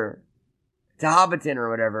Shire, to Hobbiton or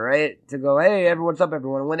whatever, right? To go, hey, what's up,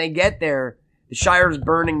 everyone? When they get there, the Shire's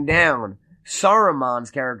burning down. Saruman's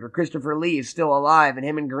character, Christopher Lee, is still alive, and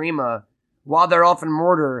him and Grima, while they're off in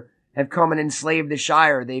Mordor, have come and enslaved the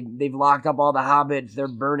Shire. They've locked up all the hobbits. They're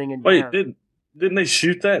burning it down. Wait, didn't they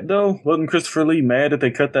shoot that though? Wasn't Christopher Lee mad that they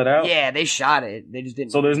cut that out? Yeah, they shot it. They just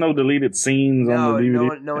didn't. So there's no deleted scenes on the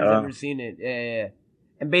DVD? No one's ever seen it. Yeah.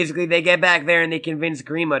 And basically they get back there and they convince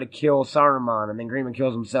Grima to kill Saruman, and then Grima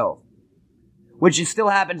kills himself. Which still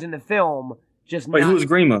happens in the film, just Wait, not... who was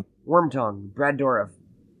Grima? Wormtongue, Brad Dourif.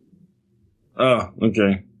 Oh,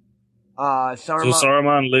 okay. Saruman... So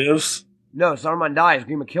Saruman lives? No, Saruman dies.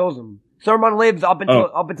 Grima kills him. Saruman lives up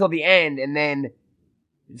until the end, and then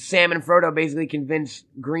Sam and Frodo basically convince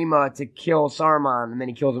Grima to kill Saruman, and then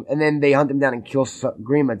he kills him. And then they hunt him down and kill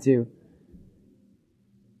Grima, too.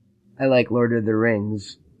 I like Lord of the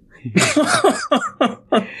Rings.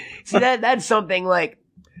 See, that's something like...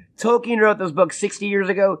 Tolkien wrote those books 60 years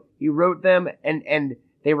ago. He wrote them, and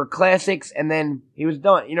they were classics, and then he was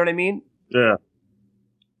done. You know what I mean? Yeah.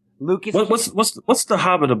 Lucas... What's The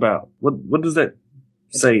Hobbit about? What does that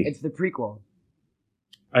say? It's the prequel.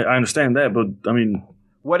 I understand that, but I mean...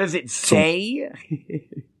 What does it say?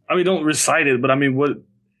 I mean, don't recite it, but I mean,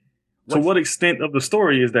 to what extent of the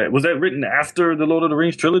story is that? Was that written after the Lord of the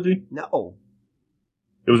Rings trilogy? No.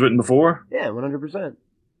 It was written before? Yeah, 100%.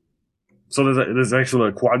 So there's actually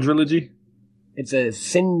a quadrilogy? It's a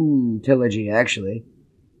syntilogy, actually.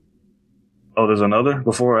 Oh, there's another?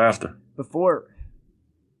 Before or after? Before.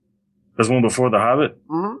 There's one before The Hobbit?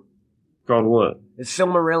 Mm-hmm. Called what? The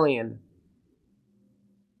Silmarillion.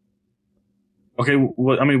 Okay,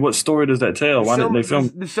 what story does that tell? Why didn't they film?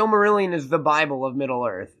 The Silmarillion is the Bible of Middle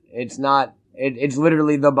Earth. It's not. It's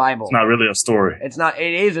literally the Bible. It's not really a story. It's not.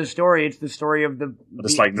 It is a story. It's the story of the. But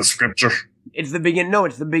it's like the scripture. It's the begin. No,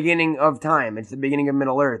 it's the beginning of time. It's the beginning of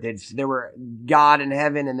Middle Earth. There were God in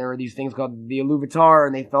heaven, and there were these things called the Iluvatar,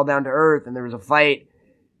 and they fell down to earth, and there was a fight.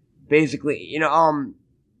 Basically,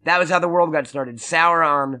 that was how the world got started.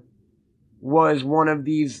 Sauron was one of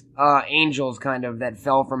these angels, kind of, that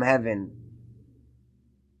fell from heaven.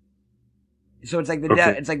 So it's like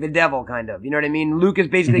it's like the devil, kind of. You know what I mean? Lucas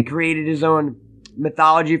basically created his own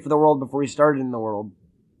mythology for the world before he started in the world.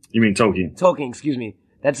 You mean Tolkien? Tolkien, excuse me.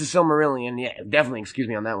 That's the Silmarillion. Yeah, definitely excuse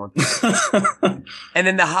me on that one. And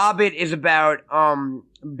then The Hobbit is about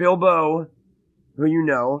Bilbo, who you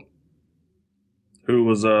know. Who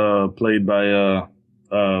was played by Ian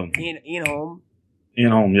Holm.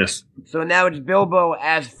 Ian Holm, yes. So now it's Bilbo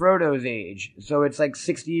as Frodo's age. So it's like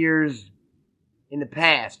 60 years in the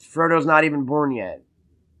past. Frodo's not even born yet.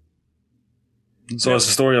 So it's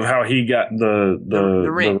the story of how he got the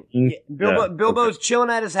ring. Yeah, Bilbo's chilling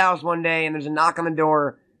at his house one day, and there's a knock on the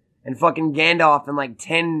door, and fucking Gandalf and like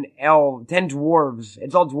 10 dwarves.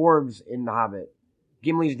 It's all dwarves in The Hobbit.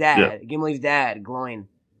 Gimli's dad, Gloin.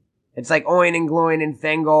 It's like Oin and Gloin and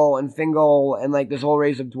Thengol and Fingol and like this whole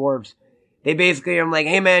race of dwarves. They basically are like,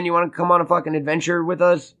 hey man, you want to come on a fucking adventure with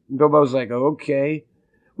us? And Bilbo's like, okay.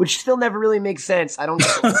 Which still never really makes sense. I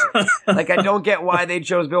don't get why they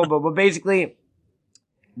chose Bilbo, but basically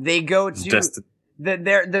they go to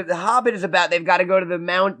the Hobbit is about they've got to go to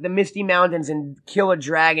the Misty Mountains and kill a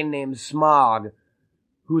dragon named Smaug,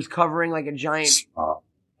 who's covering like a giant Smaug.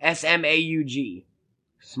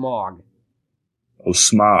 Smaug. Oh,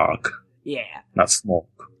 Smaug. Yeah. Not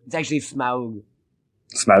smoke. It's actually Smaug.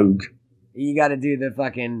 Smaug. You gotta do the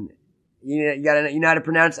fucking you know how to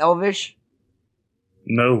pronounce Elvish?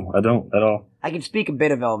 No, I don't at all. I can speak a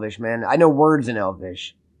bit of Elvish, man. I know words in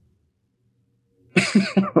Elvish.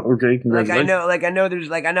 Okay, congratulations.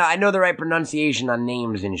 I know the right pronunciation on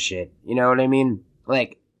names and shit. You know what I mean?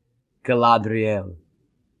 Like Galadriel.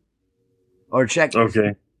 Or check.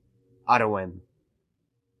 Okay. Arwen.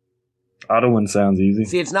 Arwen sounds easy.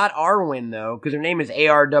 See, it's not Arwen though, because her name is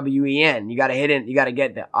Arwen. You gotta hit it. You gotta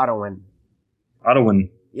get the Arwen. Arwen.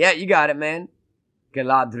 Yeah, you got it, man.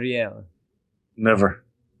 Galadriel. Never.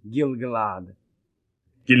 Gil-galad.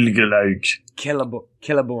 Gil-galad.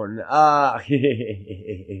 Celeborn.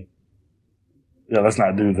 Yeah, let's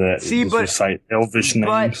not do that. See, just recite Elvish names.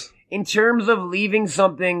 But in terms of leaving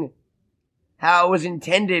something how it was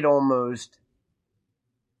intended almost,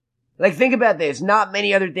 like think about this, not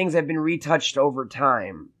many other things have been retouched over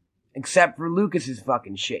time. Except for Lucas's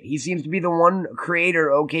fucking shit. He seems to be the one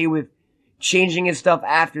creator okay with changing his stuff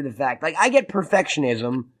after the fact. Like, I get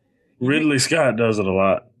perfectionism. Ridley Scott does it a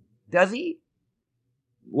lot. Does he?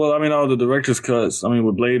 Well, I mean, all the director's cuts. I mean,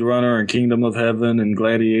 with Blade Runner and Kingdom of Heaven and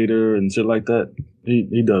Gladiator and shit like that,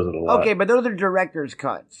 he does it a lot. Okay, but those are director's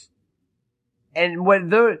cuts. And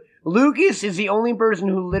Lucas is the only person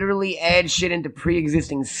who literally adds shit into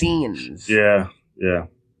pre-existing scenes. Yeah.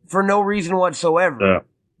 For no reason whatsoever.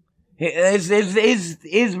 Yeah.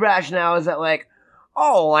 His rationale is that, like,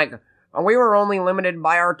 oh, like, we were only limited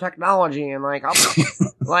by our technology, and like,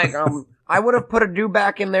 I would have put a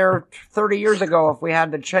dewback in there 30 years ago if we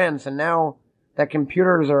had the chance, and now that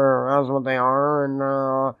computers are as what they are, and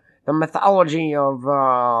the mythology of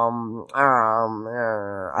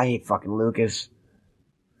I hate fucking Lucas.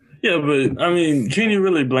 Yeah, but I mean, can you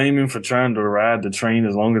really blame him for trying to ride the train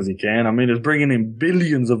as long as he can? I mean, it's bringing in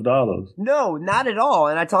billions of dollars. No, not at all.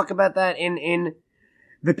 And I talk about that in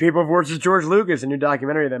The People vs. George Lucas, a new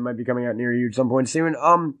documentary that might be coming out near you at some point soon.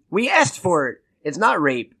 We asked for it. It's not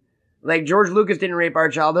rape. Like, George Lucas didn't rape our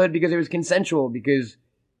childhood because it was consensual, because,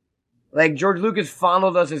 like, George Lucas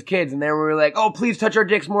fondled us as kids, and then we were like, oh, please touch our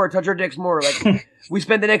dicks more, touch our dicks more. Like, we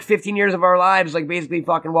spent the next 15 years of our lives, like, basically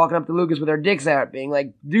fucking walking up to Lucas with our dicks out, being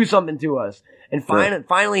like, do something to us. And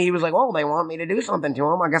finally he was like, well, they want me to do something to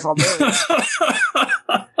them, I guess I'll do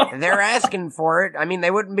it. They're asking for it. I mean, they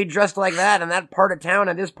wouldn't be dressed like that in that part of town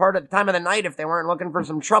at this part of the time of the night if they weren't looking for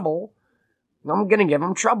some trouble. I'm gonna give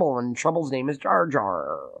them trouble, and Trouble's name is Jar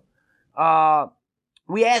Jar.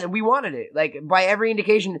 We wanted it. Like, by every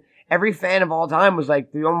indication, every fan of all time was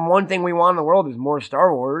like, the one thing we want in the world is more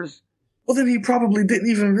Star Wars. Well, then he probably didn't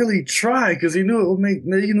even really try, because he knew it would make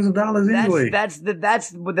millions of dollars anyway. That's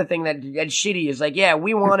the thing that's shitty is like, yeah,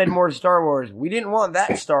 we wanted more Star Wars. We didn't want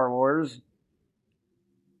that Star Wars.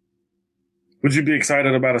 Would you be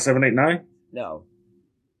excited about a 789? No.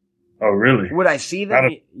 Oh, really? Would I see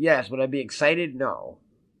them? Yes. Would I be excited? No.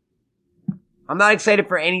 I'm not excited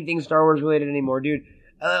for anything Star Wars related anymore, dude.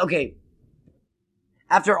 Okay.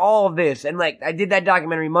 After all of this, and like, I did that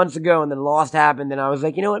documentary months ago, and then Lost happened, and I was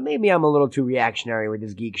like, you know what, maybe I'm a little too reactionary with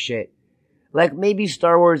this geek shit. Like, maybe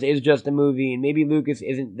Star Wars is just a movie, and maybe Lucas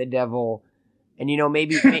isn't the devil, and you know,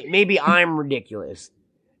 maybe I'm ridiculous.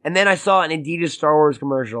 And then I saw an Adidas Star Wars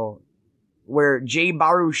commercial, where Jay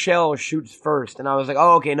Baruchel shoots first, and I was like,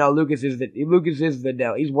 oh, okay, no, Lucas is the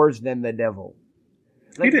devil. He's worse than the devil.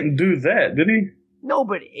 Like, he didn't do that, did he? No,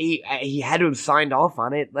 but he had to have signed off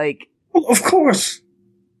on it, like. Well, of course.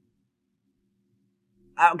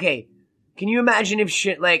 Okay, can you imagine if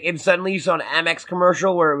if suddenly you saw an Amex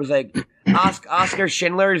commercial where it was like, Oscar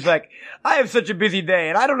Schindler is like, I have such a busy day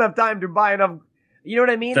and I don't have time to buy enough, you know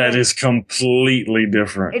what I mean? That is completely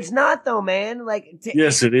different. It's not though, man. Like,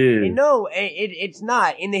 yes, it is. No, it's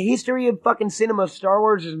not. In the history of fucking cinema, Star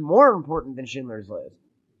Wars is more important than Schindler's List.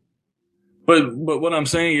 But what I'm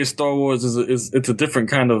saying is Star Wars is it's a different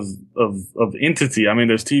kind of entity. I mean,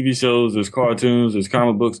 there's TV shows, there's cartoons, there's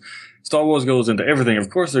comic books. Star Wars goes into everything. Of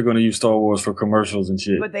course they're going to use Star Wars for commercials and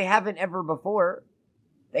shit. But they haven't ever before.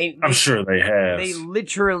 I'm sure they have. They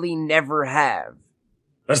literally never have.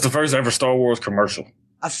 That's the first ever Star Wars commercial.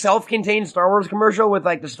 A self-contained Star Wars commercial with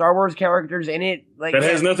like the Star Wars characters in it. Like, that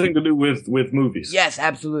has nothing to do with movies. Yes,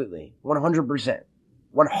 absolutely. 100%.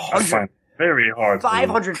 100%. Very hard.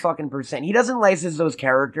 500 fucking %. He doesn't license those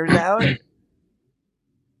characters out.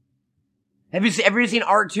 Have you ever seen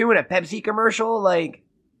R2 in a Pepsi commercial? Like,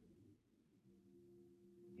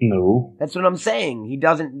 no. That's what I'm saying.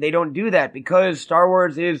 They don't do that because Star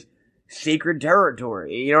Wars is sacred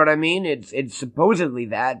territory. You know what I mean? It's supposedly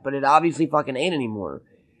that, but it obviously fucking ain't anymore.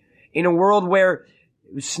 In a world where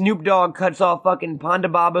Snoop Dogg cuts off fucking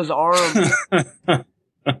Ponda Baba's arm.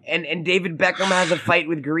 And David Beckham has a fight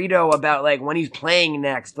with Greedo about, like, when he's playing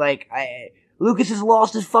next. Like, Lucas has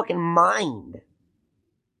lost his fucking mind.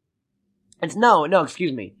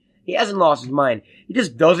 Excuse me. He hasn't lost his mind. He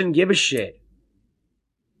just doesn't give a shit.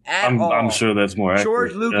 I'm sure that's more accurate.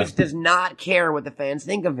 George Lucas does not care what the fans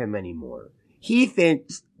think of him anymore. He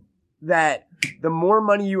thinks that the more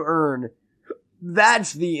money you earn,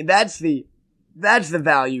 that's the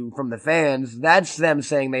value from the fans. That's them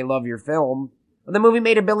saying they love your film. The movie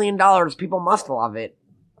made $1 billion. People must love it.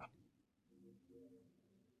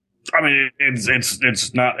 I mean,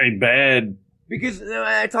 it's not a bad because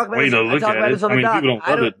I talk about way this, to look at it. I mean, people don't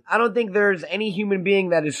love it. I don't think there's any human being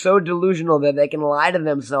that is so delusional that they can lie to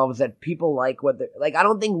themselves that people like what they're like. I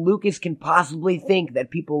don't think Lucas can possibly think that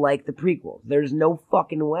people like the prequels. There's no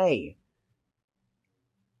fucking way.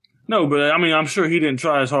 No, but I mean, I'm sure he didn't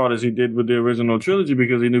try as hard as he did with the original trilogy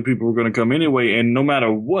because he knew people were going to come anyway, and no matter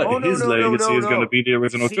what, his legacy is going to be the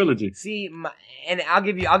original trilogy. And I'll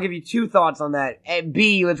give you 2 thoughts on that. And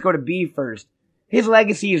B, let's go to B first. His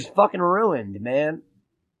legacy is fucking ruined, man.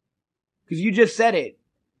 Because you just said it.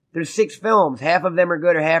 There's 6 films. Half of them are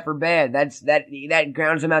good or half are bad. That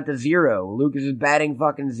grounds him out to 0. Lucas is batting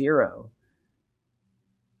fucking 0.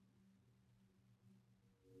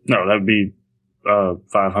 No, that'd be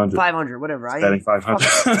 500. 500, whatever. Batting 500.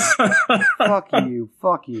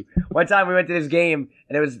 Fuck you. One time we went to this game,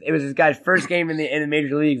 and it was this guy's first game in the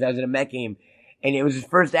major leagues. I was at a Met game, and it was his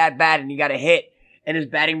first at bat, and he got a hit, and his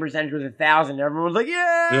batting percentage was 1,000. Everyone was like,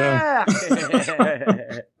 "Yeah!"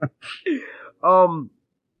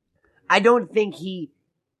 I don't think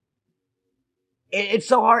It's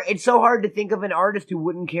so hard. It's so hard to think of an artist who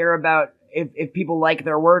wouldn't care about if people like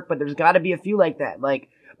their work, but there's got to be a few like that. But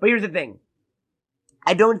here's the thing.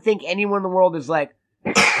 I don't think anyone in the world is like,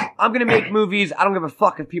 I'm gonna make movies, I don't give a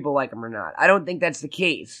fuck if people like them or not. I don't think that's the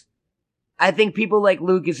case. I think people like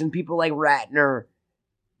Lucas and people like Ratner,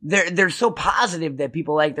 they're so positive that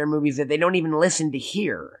people like their movies that they don't even listen to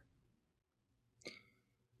hear.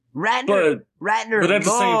 Ratner but at the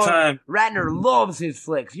same time, Ratner loves his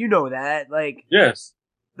flicks. You know that. Yes.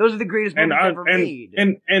 Those are the greatest movies ever made.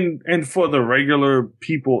 And for the regular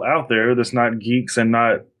people out there that's not geeks and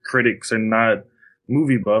not critics and not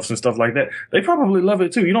movie buffs and stuff like that, they probably love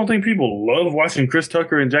it too. You don't think people love watching Chris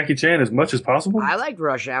Tucker and Jackie Chan as much as possible? I liked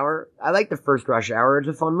Rush Hour. I like the first Rush Hour. It's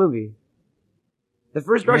a fun movie. The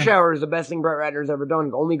first Rush Hour is the best thing Brett Ratner's ever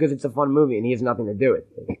done, only because it's a fun movie and he has nothing to do with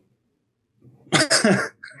it.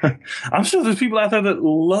 I'm sure there's people out there that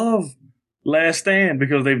love Last Stand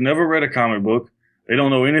because they've never read a comic book. They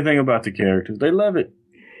don't know anything about the characters. They love it.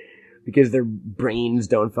 Because their brains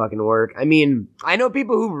don't fucking work. I mean, I know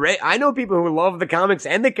people who love the comics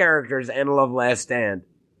and the characters and love Last Stand.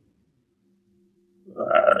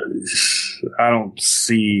 I don't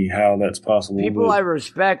see how that's possible. People I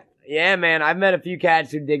respect. Yeah, man, I've met a few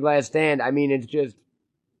cats who dig Last Stand. I mean, it's just...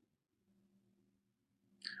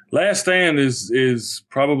 Last Stand is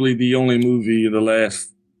probably the only movie in the last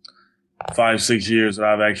 5-6 years that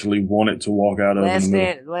I've actually wanted to walk out of.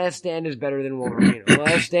 Last Stand is better than Wolverine.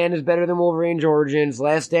 Last Stand is better than Wolverine's Origins.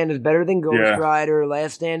 Last Stand is better than Ghost Rider.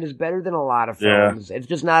 Last Stand is better than a lot of films. It's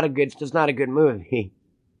just not a good movie.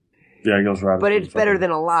 Yeah, Ghost Rider. But it's better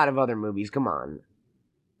than a lot of other movies. Come on.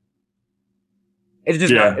 It's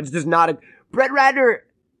just not a Brett Ratner.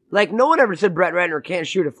 No one ever said Brett Ratner can't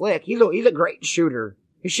shoot a flick. He's a great shooter.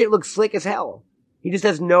 His shit looks slick as hell. He just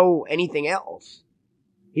doesn't know anything else.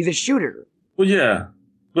 He's a shooter. Well, yeah,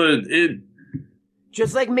 but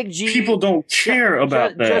just like McG. People don't care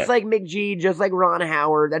about that. Just like McG, just like Ron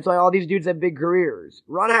Howard. That's why all these dudes have big careers.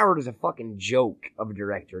 Ron Howard is a fucking joke of a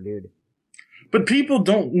director, dude. But people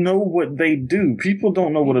don't know what they do. People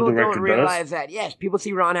don't know what a director does. People don't realize that. Yes, people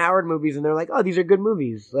see Ron Howard movies and they're like, oh, these are good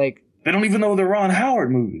movies. They don't even know they're Ron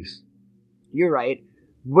Howard movies. You're right.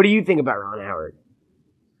 What do you think about Ron Howard?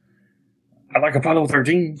 I like Apollo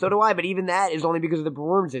 13. So do I, but even that is only because of the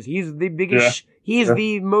performances. He's the biggest,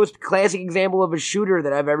 the most classic example of a shooter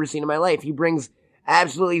that I've ever seen in my life. He brings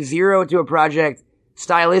absolutely zero to a project.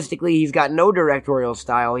 Stylistically, he's got no directorial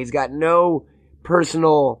style. He's got no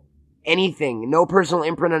personal anything, no personal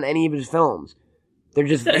imprint on any of his films. They're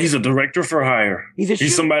just... he's a director for hire.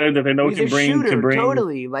 He's somebody that they know can bring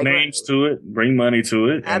names to it, bring money to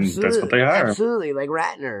it, and that's what they hire. Absolutely, like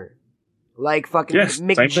Ratner. Like fucking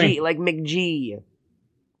McG. Like McG.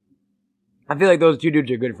 I feel like those two dudes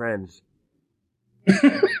are good friends.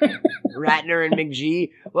 Ratner and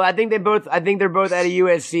McG. Well, I think they're both out of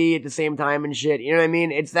USC at the same time and shit. You know what I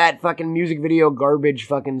mean? It's that fucking music video garbage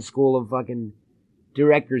fucking school of fucking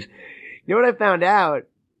directors. You know what I found out?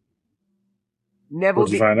 Neville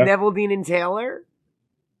Dean and Taylor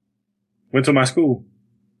went to my school.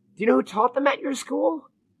 Do you know who taught them at your school?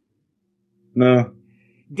 No.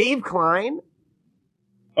 Dave Klein.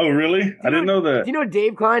 Oh, really? I didn't know that. Do you know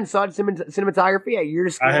Dave Klein taught cinematography at your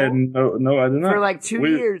school? I had no, I did not. For 2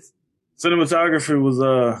 years. Cinematography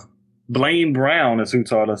was, Blaine Brown is who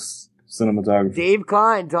taught us cinematography. Dave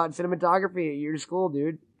Klein taught cinematography at your school,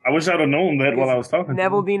 dude. I wish I'd have known that while I was talking.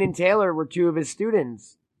 Neville Dean and Taylor were two of his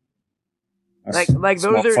students.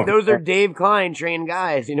 Those are Dave Klein trained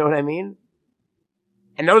guys, you know what I mean?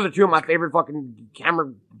 And those are two of my favorite fucking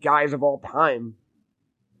camera guys of all time.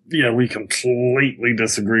 Yeah, we completely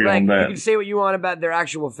disagree on that. You can say what you want about their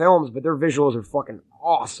actual films, but their visuals are fucking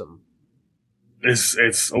awesome.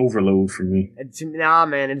 It's overload for me. Nah,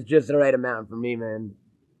 man, it's just the right amount for me, man.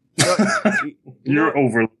 You're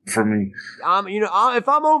overload for me. If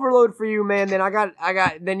I'm overload for you, man, then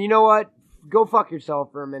then you know what? Go fuck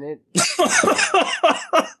yourself for a minute.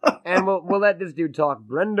 And we'll let this dude talk.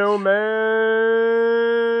 Brendo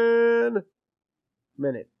Man.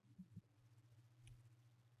 Minute.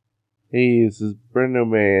 Hey, this is Brendo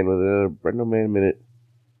Man with another Brendo Man Minute.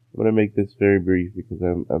 I'm gonna make this very brief because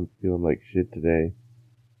I'm feeling like shit today.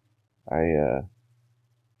 I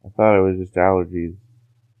thought it was just allergies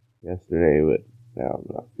yesterday, but now I'm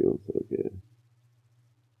not feeling so good.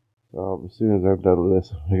 So as soon as I'm done with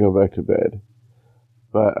this, I'm gonna go back to bed.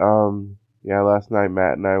 But yeah, last night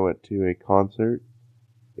Matt and I went to a concert.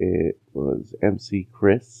 It was MC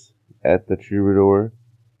Chris at the Troubadour.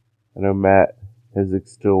 I know Matt has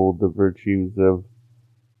extolled the virtues of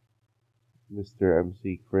Mr.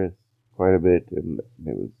 MC Chris quite a bit, and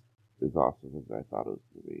it was as awesome as I thought it was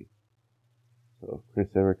going to be. So if Chris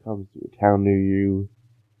ever comes to a town near you,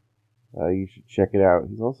 you should check it out.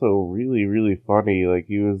 He's also really, really funny. Like,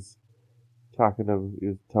 he was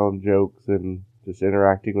telling jokes and just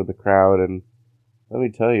interacting with the crowd, and let me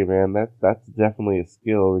tell you, man, that's definitely a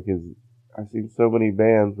skill, because I've seen so many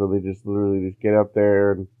bands where they just literally just get up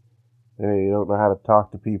there and they don't know how to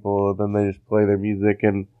talk to people, and then they just play their music,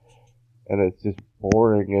 and it's just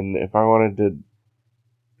boring. And if I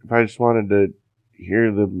just wanted to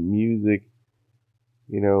hear the music,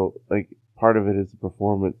 like, part of it is the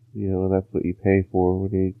performance, and that's what you pay for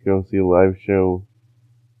when you go see a live show.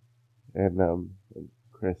 And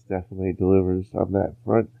Chris definitely delivers on that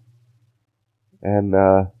front. And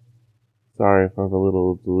sorry if I'm a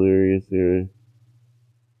little delirious here.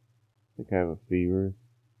 I think I have a fever.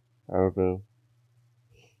 I don't know.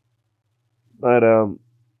 But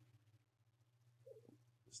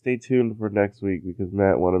stay tuned for next week, because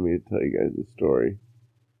Matt wanted me to tell you guys a story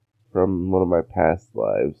from one of my past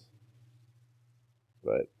lives.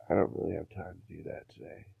 But I don't really have time to do that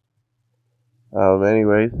today.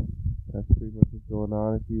 Anyways, that's pretty much what's going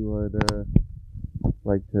on. If you would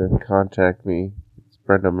like to contact me, it's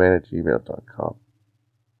brendoman@gmail.com.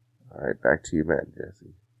 Alright, back to you, Matt and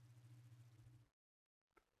Jesse.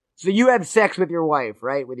 So you have sex with your wife,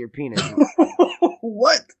 right? With your penis.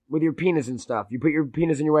 What? With your penis and stuff. You put your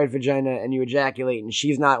penis in your wife's vagina and you ejaculate, and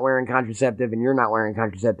she's not wearing contraceptive and you're not wearing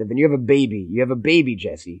contraceptive, and you have a baby. You have a baby,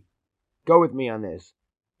 Jesse. Go with me on this.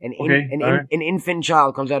 An infant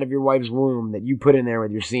child comes out of your wife's womb that you put in there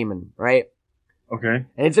with your semen, right? Okay.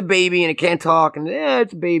 And it's a baby and it can't talk, and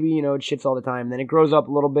it's a baby, it shits all the time. Then it grows up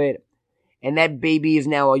a little bit, and that baby is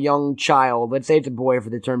now a young child. Let's say it's a boy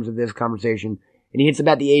for the terms of this conversation. And he hits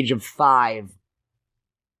about the age of 5.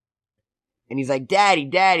 And he's like,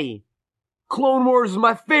 Daddy, Clone Wars is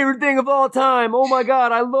my favorite thing of all time. Oh my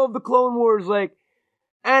god, I love the Clone Wars. Like,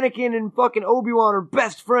 Anakin and fucking Obi-Wan are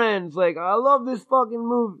best friends. Like, I love this fucking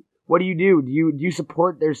movie. What do? Do you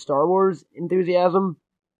support their Star Wars enthusiasm?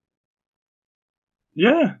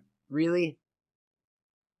 Yeah. Really?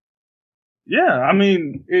 Yeah, I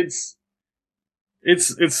mean, it's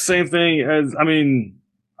the same thing as,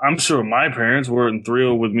 I'm sure my parents weren't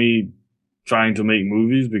thrilled with me trying to make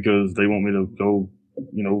movies because they want me to go,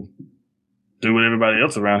 do what everybody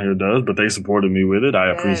else around here does, but they supported me with it.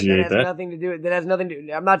 I appreciate that. That has nothing to do.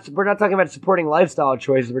 We're not talking about supporting lifestyle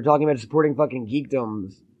choices. We're talking about supporting fucking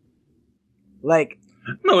geekdoms. Like,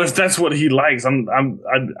 no, if that's what he likes, I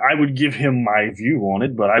would give him my view on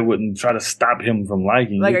it, but I wouldn't try to stop him from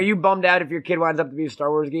liking it. Like, are you bummed out if your kid winds up to be a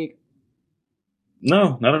Star Wars geek?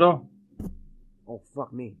 No, not at all. Oh,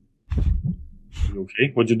 fuck me. You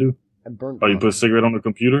okay? What'd you do? I burnt. Oh, you put a cigarette on the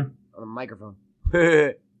computer? On a microphone.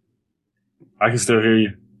 I can still hear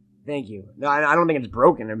you. Thank you. No, I don't think it's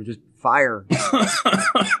broken. It was just fire.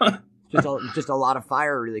 just a lot of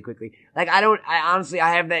fire really quickly. Like, I honestly,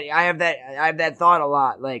 I have that thought a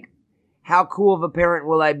lot. Like, how cool of a parent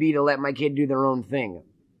will I be to let my kid do their own thing?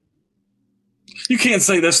 You can't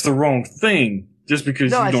say that's the wrong thing just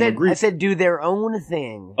because you don't agree. I said do their own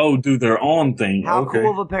thing. Oh, do their own thing. How okay.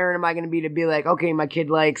 cool of a parent am I going to be like, okay, my kid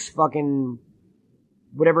likes fucking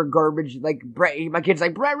whatever garbage, like, my kid's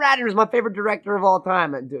like, Brett Ratner is my favorite director of all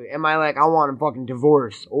time. Am I like, I want him fucking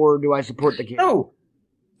divorced, or do I support the kid? No.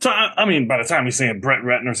 So, by the time he's saying Brett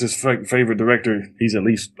Ratner's his favorite director, he's at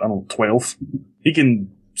least, 12. He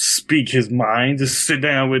can speak his mind. Just sit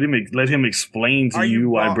down with him, let him explain to you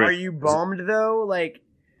why Brett... Are you bummed, though? Like...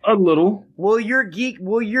 A little. Will your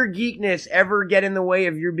geekness ever get in the way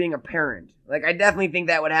of your being a parent? Like, I definitely think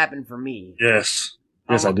that would happen for me. Yes.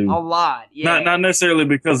 Yes, I do. A lot, yeah. Not necessarily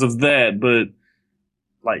because of that, but,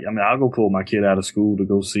 like, I'll go pull my kid out of school to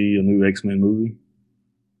go see a new X-Men movie.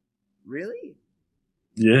 Really?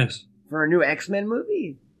 Yes. For a new X-Men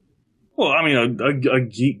movie? Well, I mean, a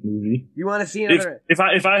geek movie. You want to see another? If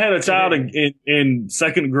I had a child in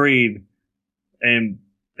second grade and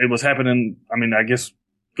it was happening, I mean, I guess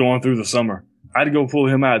going through the summer, I'd go pull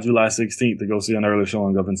him out July 16th to go see an early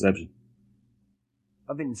showing of Inception.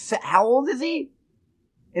 How old is he?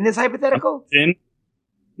 In this hypothetical? 10.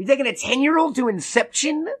 You're taking a 10-year-old to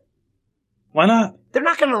Inception? Why not? They're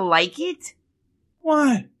not gonna like it.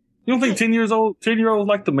 Why? You don't think 10-year-olds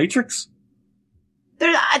like The Matrix?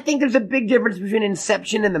 I think there's a big difference between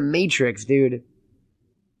Inception and The Matrix, dude.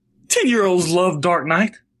 10-year-olds love Dark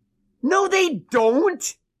Knight. No, they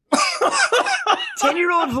don't.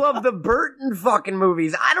 10-year-olds love the Burton fucking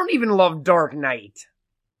movies. I don't even love Dark Knight.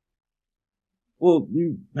 Well,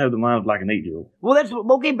 you have the mind of like an 8-year-old. Well, that's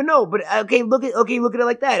okay, but no, but look at it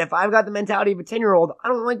like that. If I've got the mentality of a 10-year-old, I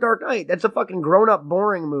don't like Dark Knight. That's a fucking grown-up,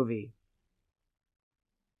 boring movie.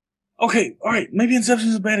 Okay, all right. Maybe Inception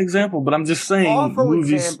is a bad example, but I'm just saying. Awful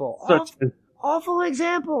example. Awful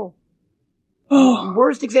example.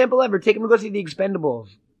 Worst example ever. Take him to go see The Expendables.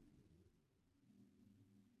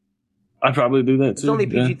 I'd probably do that too. It's only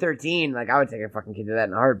PG-13. Like, I would take a fucking kid to that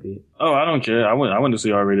in a heartbeat. Oh, I don't care. I went to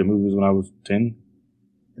see R-rated movies when I was 10.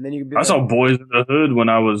 And then you could be I saw Boys in the Hood when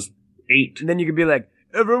I was 8. And then you could be like,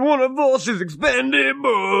 every one of us is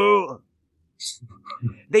expendable.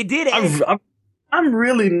 They did it. I'm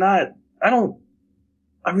really not. I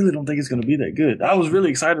really don't think it's going to be that good. I was really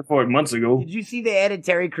excited for it months ago. Did you see they added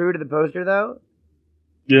Terry Crew to the poster, though?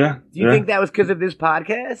 Yeah. Do you think that was because of this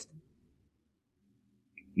podcast?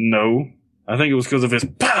 No. I think it was because of his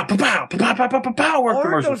power Aren't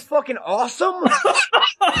commercials. those fucking awesome?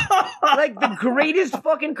 Like the greatest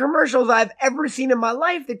fucking commercials I've ever seen in my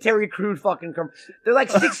life. The Terry Crews fucking they're like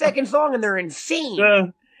 6 seconds long and they're insane. Yeah.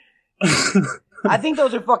 I think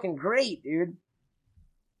those are fucking great, dude.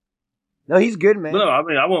 No, he's good, man. No, I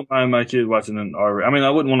mean, I wouldn't mind my kid watching an R. I mean, I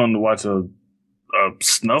wouldn't want him to watch a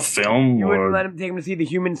snuff film. You wouldn't let him take him to see The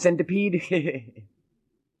Human Centipede?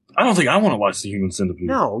 I don't think I want to watch The Human Centipede.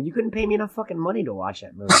 No, you couldn't pay me enough fucking money to watch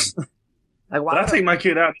that movie. Like, why? But I take my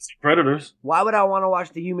kid out to see Predators. Why would I want to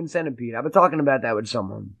watch The Human Centipede? I've been talking about that with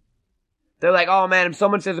someone. They're like, oh man, if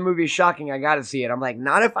someone says a movie is shocking, I gotta see it. I'm like,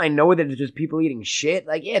 not if I know that it's just people eating shit.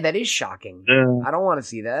 Like, yeah, that is shocking. Yeah. I don't want to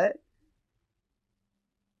see that.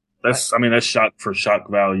 That's shock for shock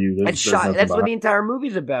value. That's what the entire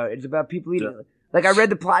movie's about. It's about people eating. Yeah. Like, I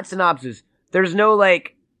read the plot synopsis. There's no,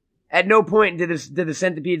 like, at no point did the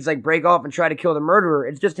centipedes, like, break off and try to kill the murderer.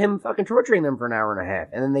 It's just him fucking torturing them for an hour and a half.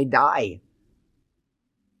 And then they die.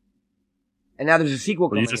 And now there's a sequel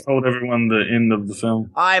coming. You just told everyone the end of the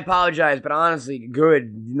film. I apologize, but honestly,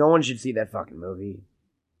 good. No one should see that fucking movie.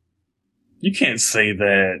 You can't say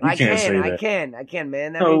that. I can,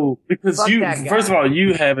 man. No, because first of all,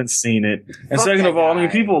 you haven't seen it. And second of all, I mean,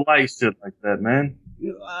 people like shit like that, man.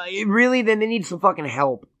 Really? Then they need some fucking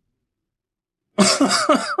help.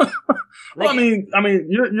 Well, I mean,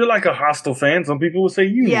 you're like a Hostel fan. Some people would say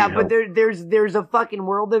you. Yeah, but there's a fucking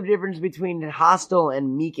world of difference between Hostel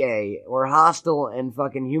and Miike, or Hostel and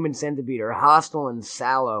fucking Human Centipede, or Hostel and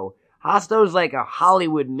Sallow. Hostel's like a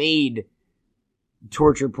Hollywood-made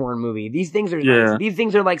torture porn movie. These things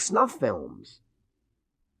are like snuff films.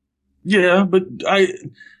 Yeah, but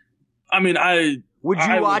would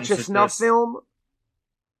you watch a snuff film?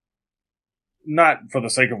 Not for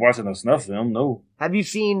the sake of watching a snuff film, no. Have you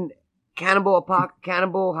seen Cannibal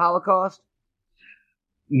Holocaust?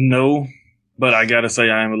 No, but I gotta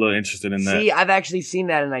say I am a little interested in that. See, I've actually seen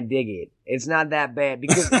that and I dig it. It's not that bad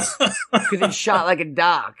because it's shot like a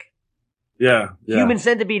doc. Yeah. Human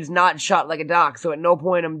Centipede's not shot like a doc, so at no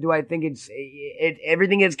point do I think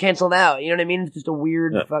everything gets canceled out. You know what I mean? It's just a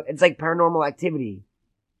weird, it's like Paranormal Activity.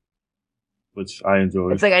 Which I enjoy.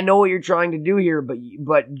 It's like, I know what you're trying to do here,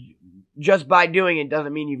 but just by doing it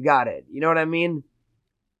doesn't mean you've got it. You know what I mean?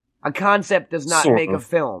 A concept does not make a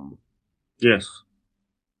film. Yes.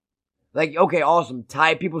 Like, okay, awesome.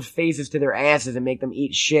 Tie people's faces to their asses and make them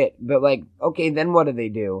eat shit. But like, okay, then what do they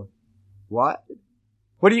do? What?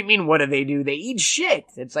 What do you mean, what do? They eat shit.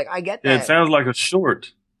 It's like, I get that. Yeah, it sounds like a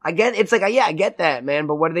short. I get that, man.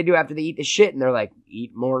 But what do they do after they eat the shit? And they're like,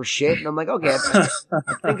 eat more shit? And I'm like, okay, I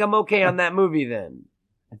think I'm okay on that movie then.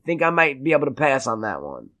 I think I might be able to pass on that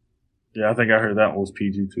one. Yeah, I think I heard that one was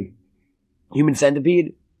PG too. Human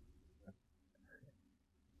Centipede?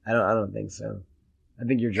 I don't think so. I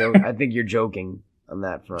think you're joking. I think you're joking on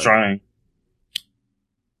that front. Trying.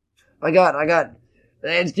 I got.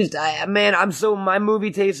 It's just, my movie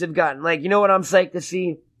tastes have gotten, like, you know what I'm psyched to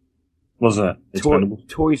see? What's that?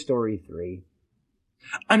 Toy Story 3.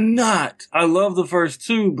 I'm not. I love the first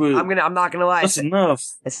two, but I'm not gonna lie. That's enough.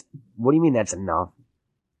 What do you mean that's enough?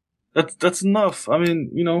 That's enough. I mean,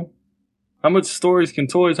 you know, How much stories can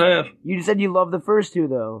toys have? You just said you love the first two,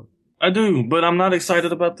 though. I do, but I'm not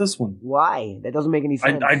excited about this one. Why? That doesn't make any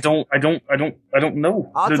sense. I don't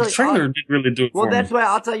know. The trailer didn't really do it for me. Well, that's why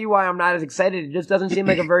I'll tell you why I'm not as excited. It just doesn't seem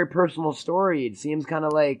like a very personal story. It seems kind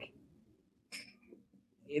of like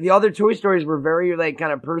the other Toy Stories were very like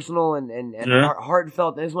kind of personal and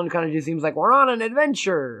heartfelt. This one kind of just seems like we're on an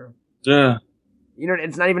adventure. Yeah. You know,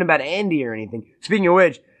 it's not even about Andy or anything. Speaking of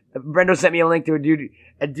which, Brendo sent me a link to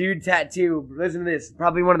a dude tattoo. Listen to this.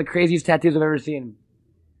 Probably one of the craziest tattoos I've ever seen.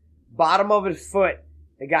 Bottom of his foot,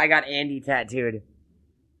 the guy got Andy tattooed.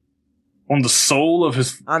 On the sole of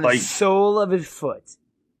his... On the sole of his foot.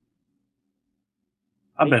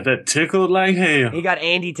 I bet that tickled like hell. He got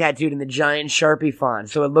Andy tattooed in the giant Sharpie font,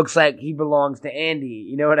 so it looks like he belongs to Andy.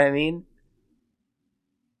 You know what I mean?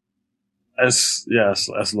 That's a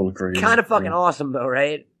little crazy. Kind of fucking awesome, though,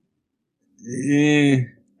 right? Yeah.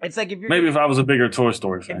 It's like if I was a bigger Toy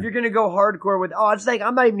Story fan. If you're gonna go hardcore with, it's like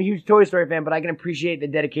I'm not even a huge Toy Story fan, but I can appreciate the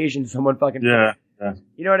dedication someone fucking. Yeah.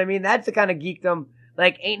 You know what I mean? That's the kind of geekdom.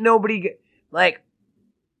 Like, ain't nobody like.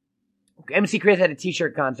 MC Chris had a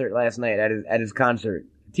T-shirt concert last night at his concert.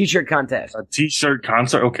 T-shirt contest. A T-shirt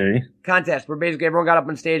concert, okay. Contest where basically everyone got up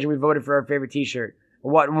on stage and we voted for our favorite T-shirt.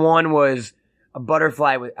 What won was a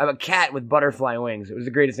cat with butterfly wings. It was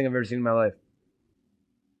the greatest thing I've ever seen in my life.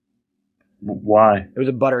 Why? It was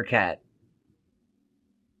a butter cat.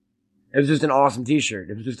 It was just an awesome T-shirt.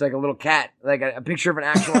 It was just like a little cat, like a picture of an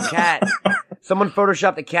actual cat. Someone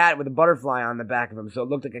photoshopped a cat with a butterfly on the back of him, so it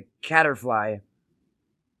looked like a catterfly.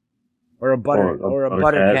 Or a butter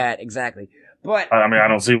cat, exactly. But I mean, I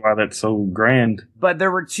don't see why that's so grand. But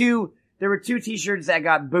there were two T-shirts that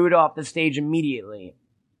got booed off the stage immediately.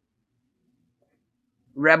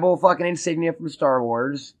 Rebel fucking insignia from Star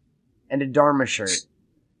Wars, and a Dharma shirt.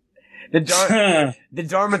 The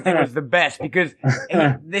Dharma thing was the best because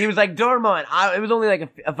he was like Dharma, and it was only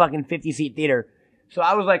like a fucking 50-seat theater, so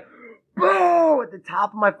I was like, boo, at the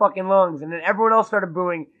top of my fucking lungs, and then everyone else started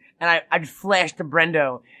booing, and I just flashed to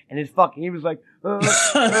Brendo, and he was like, I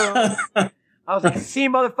was like, see,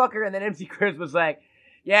 motherfucker, and then MC Chris was like,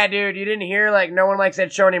 yeah, dude, you didn't hear, like, no one likes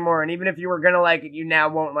that show anymore, and even if you were gonna like it, you now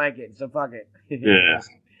won't like it, so fuck it. Yeah.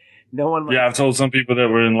 No one likes I've told some people that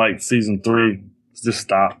were in, like, season 3, just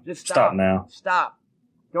stop. Just stop now. Stop.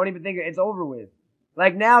 Don't even think it's over with.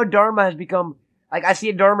 Like, now Dharma has become, like, I see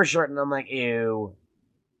a Dharma shirt, and I'm like, ew.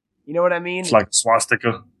 You know what I mean? It's like a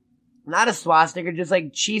swastika. Not a swastika, just,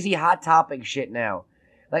 like, cheesy Hot Topic shit now.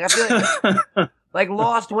 Like, I feel like... Like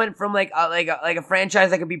Lost went from like a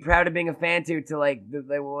franchise I could be proud of being a fan to like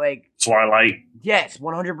Twilight. Yes,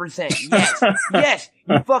 100%. Yes, yes,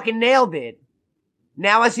 you fucking nailed it.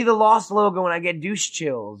 Now I see the Lost logo and I get douche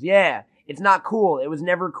chills. Yeah, it's not cool. It was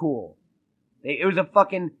never cool. It was a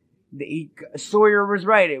fucking. Sawyer was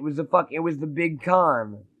right. It was the big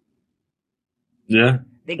con. Yeah.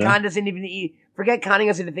 They conned us into forget conning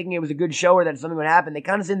us into thinking it was a good show or that something would happen. They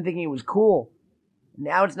conned us into thinking it was cool.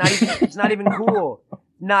 Now it's not even cool.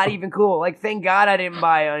 Not even cool. Like, thank God I didn't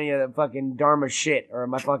buy any of the fucking Dharma shit or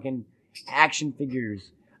my fucking action figures.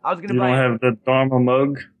 I was gonna buy. You don't have the Dharma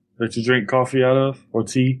mug that you drink coffee out of or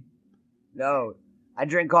tea? No. I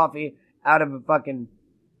drink coffee out of a fucking.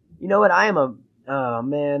 You know what? Oh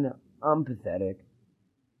man, I'm pathetic.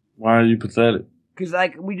 Why are you pathetic? Cause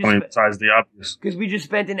like besides the obvious. Cause we just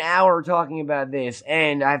spent an hour talking about this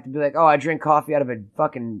and I have to be like, oh, I drink coffee out of a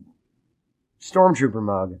fucking Stormtrooper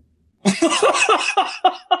mug.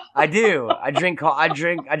 I do. I drink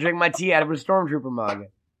my tea out of a Stormtrooper mug.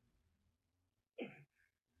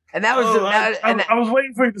 And that was I was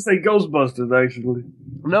waiting for you to say Ghostbusters actually.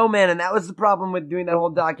 No, man, and that was the problem with doing that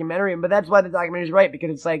whole documentary, but that's why the documentary is right,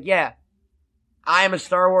 because it's like, yeah, I am a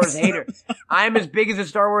Star Wars hater. I am as big as a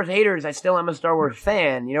Star Wars hater as I still am a Star Wars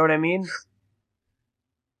fan, you know what I mean?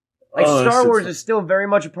 Like, Star Wars is still very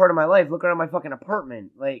much a part of my life. Look around my fucking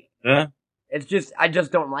apartment. Like, yeah. It's just, I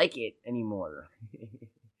just don't like it anymore.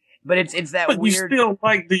 But it's that but weird. But you still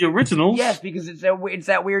like the originals. Yes, because it's that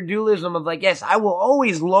weird dualism of like, yes, I will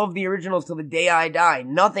always love the originals till the day I die.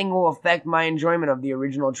 Nothing will affect my enjoyment of the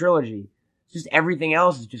original trilogy. It's just everything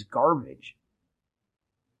else is just garbage.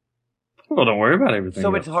 Well, don't worry about everything.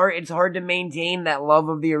 So else. It's hard to maintain that love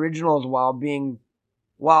of the originals while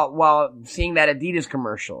seeing that Adidas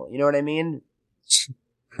commercial. You know what I mean?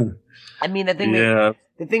 I mean, the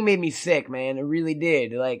thing made me sick, man. It really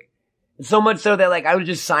did. Like, so much so that, like, I was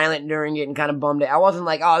just silent during it and kind of bummed out. I wasn't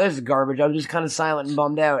like, oh, this is garbage. I was just kind of silent and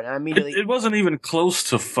bummed out. And I immediately... It wasn't even close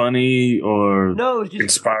to funny or no, it was just,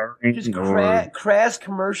 inspiring. Just crass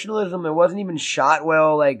commercialism. It wasn't even shot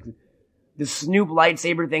well. Like, the Snoop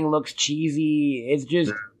lightsaber thing looks cheesy. It's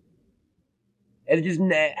just...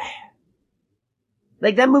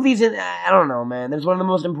 Like, that movie's I don't know, man. It's one of the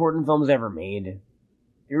most important films ever made.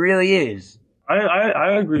 It really is.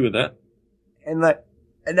 I agree with that. And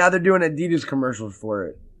now they're doing Adidas commercials for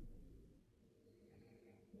it.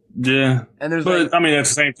 Yeah. And there's but, I mean, at the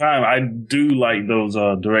same time, I do like those,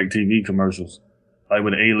 direct TV commercials. Like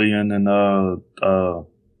with Alien and, what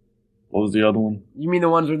was the other one? You mean the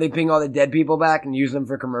ones where they ping all the dead people back and use them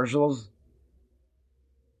for commercials?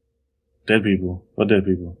 Dead people. What dead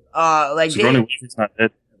people? Like Sigourney Weaver's not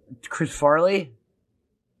dead. Chris Farley?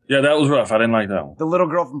 Yeah, that was rough. I didn't like that one. The little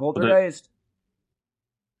girl from Poltergeist?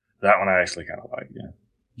 That one I actually kind of like, yeah.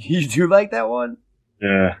 You do like that one?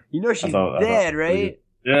 Yeah. You know she's I dead, thought right?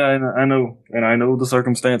 Yeah, I know. And I know the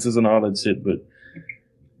circumstances and all that shit, but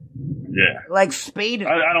yeah. Like Spade.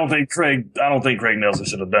 I don't think Craig Nelson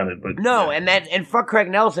should have done it, but No, yeah. and fuck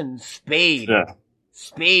Craig Nelson, Spade. Yeah.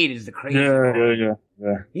 Spade is the crazy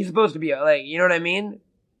Yeah. He's supposed to be like, you know what I mean?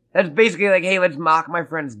 That's basically like, hey, let's mock my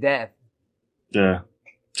friend's death. Yeah.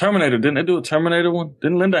 Terminator, didn't they do a Terminator one?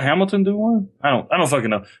 Didn't Linda Hamilton do one? I don't fucking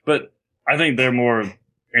know. But I think they're more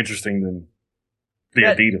interesting than the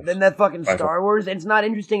Adidas. Than that fucking Star Wars. It's not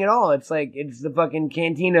interesting at all. It's like, it's the fucking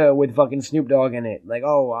cantina with fucking Snoop Dogg in it. Like,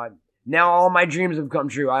 now all my dreams have come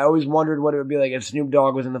true. I always wondered what it would be like if Snoop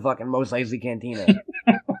Dogg was in the fucking Mos Eisley cantina.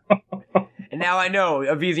 And now I know.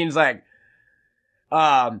 Avizian's like,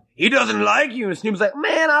 he doesn't like you. And Snoop's like,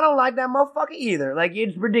 man, I don't like that motherfucker either. Like,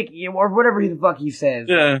 it's ridiculous. Or whatever the fuck he says.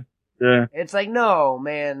 Yeah. It's like, no,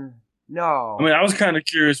 man. No. I mean, I was kind of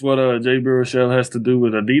curious what Jay Baruchel has to do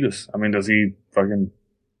with Adidas. I mean, does he fucking...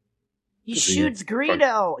 He shoots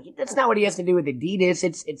Greedo. That's not what he has to do with Adidas.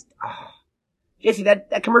 It's Jesse,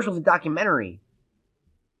 that commercial's a documentary.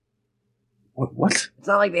 What? It's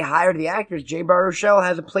not like they hired the actors. Jay Baruchel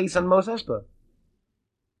has a place on Mos Espa.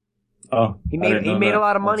 Oh, he made a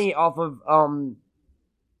lot of money off of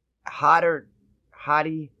Hottie.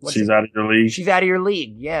 She's out of your league. She's out of your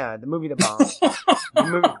league. Yeah, the movie that bombed.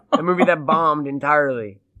 the movie that bombed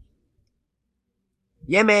entirely.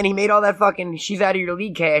 Yeah, man, he made all that fucking She's Out of Your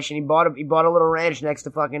League cash, and he bought a little ranch next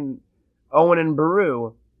to fucking Owen and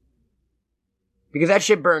Baru. Because that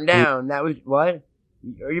shit burned down. That was what?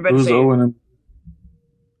 Are you about to say? Owen and?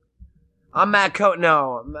 I'm Matt Coat.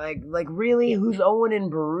 No, like really? Who's Owen and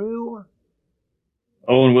Baru?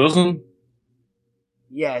 Owen Wilson?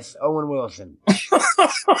 Yes, Owen Wilson.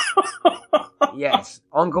 Yes,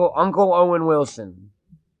 Uncle Owen Wilson.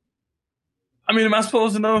 I mean, am I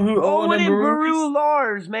supposed to know who Owen and Baru is?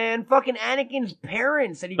 Lars, man, fucking Anakin's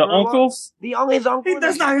parents that he the grew uncles? Up. His uncle.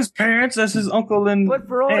 That's not his parents. That's his uncle and. But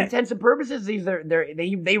for all intents and purposes,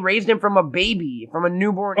 they raised him from a baby, from a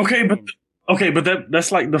newborn. Okay, but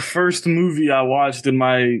that's like the first movie I watched in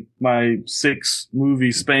my 6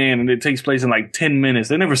 movie span, and it takes place in like 10 minutes.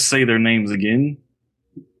 They never say their names again.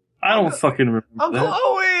 I don't fucking remember Uncle that.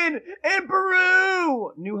 Owen and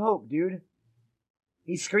Baru. New Hope, dude.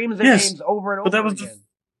 He screams their names over and over but that was again.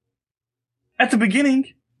 At the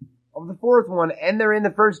beginning of the 4th one, and they're in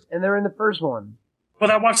the first one.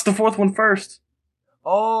 But I watched the 4th one first.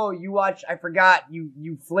 Oh, you watched? I forgot.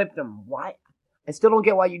 You flipped them. Why? I still don't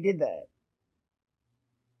get why you did that.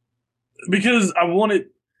 Because I wanted.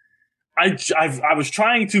 I was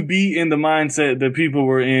trying to be in the mindset that people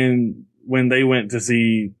were in when they went to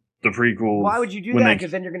see the prequels. Why would you do that?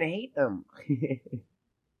 Because then you're gonna hate them.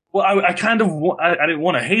 Well, I kind of, I didn't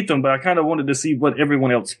want to hate them, but I kind of wanted to see what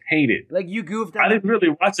everyone else hated. Like, you goofed on. I didn't really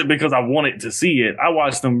watch it because I wanted to see it. I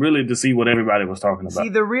watched them really to see what everybody was talking about. See,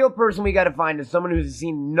 the real person we gotta find is someone who's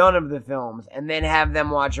seen none of the films, and then have them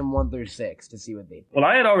watch them 1 through 6 to see what they think. Well,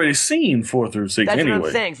 I had already seen 4 through 6 That's anyway. what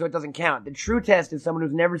I'm saying, so it doesn't count. The true test is someone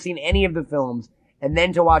who's never seen any of the films, and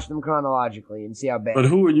then to watch them chronologically and see how bad. But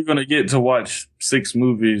who are you going to get to watch 6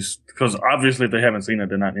 movies? Because obviously if they haven't seen it,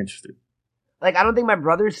 they're not interested. Like, I don't think my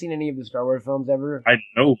brother's seen any of the Star Wars films ever. I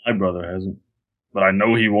know my brother hasn't. But I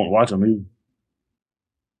know he won't watch them either.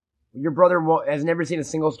 Your brother has never seen a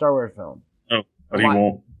single Star Wars film. No, but he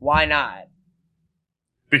won't. Why not?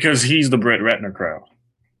 Because he's the Brett Ratner crowd.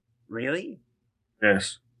 Really?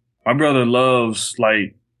 Yes. My brother loves,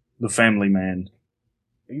 like, The Family Man.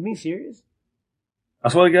 Are you being serious? I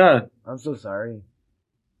swear to God. I'm so sorry.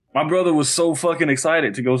 My brother was so fucking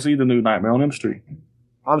excited to go see the new Nightmare on Elm Street.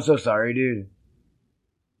 I'm so sorry, dude.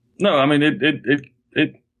 No, I mean,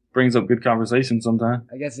 it brings up good conversation sometimes.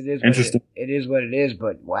 I guess it is. Interesting. It is what it is,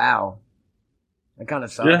 but wow. That kind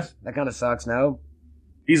of sucks. Yeah. That kind of sucks, no?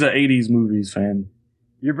 He's an 80s movies fan.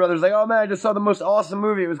 Your brother's like, oh man, I just saw the most awesome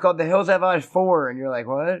movie. It was called The Hills Have Eyes 4. And you're like,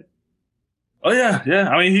 what? Oh yeah, yeah.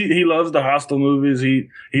 I mean, he loves the Hostel movies.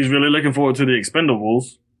 He's really looking forward to the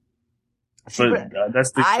Expendables. But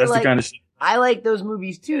that's the kind of shit. I like those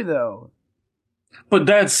movies too, though. But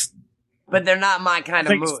that's But they're not my kind I of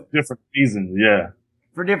think it's movie. different reasons. Yeah.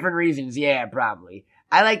 For different reasons, yeah, probably.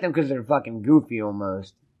 I like them because they're fucking goofy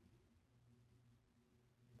almost.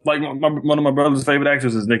 Like one of my brother's favorite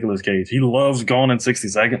actors is Nicolas Cage. He loves Gone in 60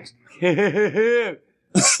 Seconds. Your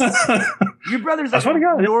brother's I like swear a to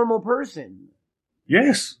God. normal person.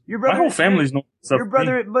 Yes. Your brother, My whole family's normal. Your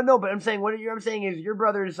brother, but no, but I'm saying I'm saying is your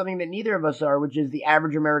brother is something that neither of us are, which is the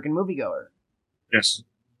average American moviegoer. Yes.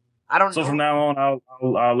 I don't So know. from now on,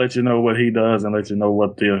 I'll let you know what he does and let you know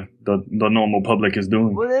what the normal public is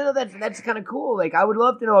doing. Well, no, that's kind of cool. Like, I would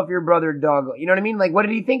love to know if your brother dog, you know what I mean? Like, what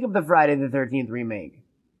did he think of the Friday the 13th remake?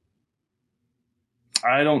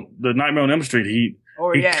 The Nightmare on Elm Street, he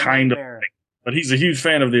kind of, Nightmare. but he's a huge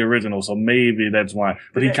fan of the original, so maybe that's why.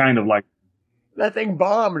 But he kind of like, That thing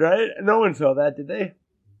bombed, right? No one saw that, did they?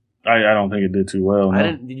 I don't think it did too well. No. I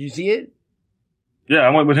didn't. Did you see it? Yeah, I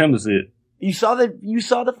went with him to see it. You saw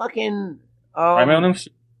the fucking Nightmare on Elm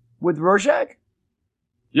Street? with Rorschach?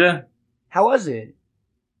 Yeah, How was it?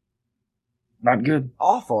 not good.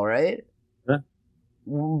 Awful, right? Yeah.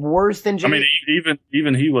 Worse than I Jason? mean,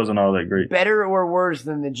 even he wasn't all that great. Better or worse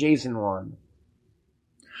than the Jason one?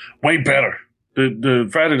 Way better. The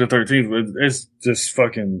Friday the 13th, it's just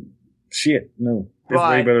fucking shit. No, it's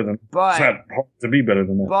way better than. It's not hard to be better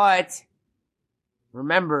than that. But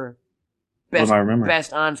remember, What do I remember?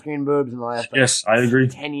 best on-screen boobs in the last Yes, I agree.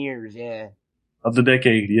 10 years. Yeah, Of the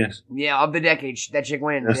decade, yes. yeah, of the decade, that chick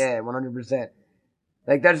wins. Yes. Yeah, 100%.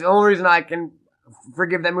 Like that's the only reason I can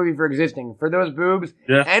forgive that movie for existing, for those boobs,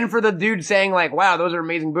 Yeah. and for the dude saying like, "Wow, those are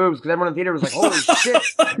amazing boobs," because everyone in the theater was like, "Holy shit."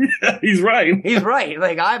 Yeah, he's right. He's right.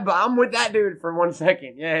 Like I'm with that dude for 1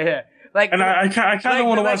 second. Yeah. Like, And I kind of like-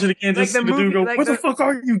 want to like- watch it again like just to the see the dude movie- go, like "What the the- fuck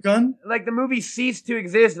are you, gun?" like the movie ceased to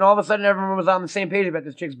exist, and all of a sudden everyone was on the same page about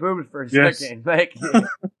this chick's boobs for a Yes. second. Like,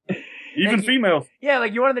 Even Like, female. yeah,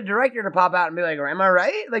 like you wanted the director to pop out and be like, "Am I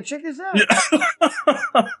right? Like, check this out."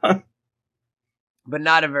 Yeah. But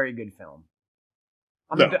not a very good film.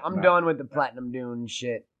 I'm No. done with the Platinum Dune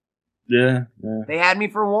shit. yeah. They had me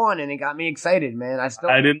for one, and it got me excited, man.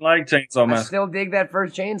 I didn't like Chainsaw I Massacre. still dig that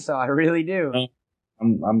first Chainsaw. I really do. No.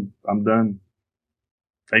 I'm done.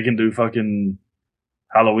 They can do fucking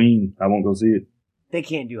Halloween. I won't go see it. They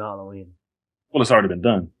can't do Halloween. Well, it's already been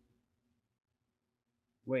done.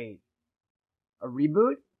 Wait, a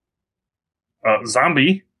reboot?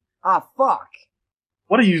 Zombie. Ah, fuck.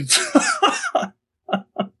 What are you?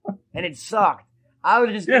 And it sucked. I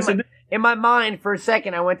was just Yes, it did. in my mind for a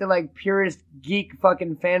second. I went to like purest geek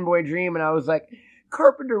fucking fanboy dream, and I was like,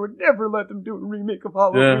 Carpenter would never let them do a remake of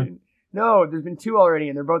Halloween. No, there's been 2 already,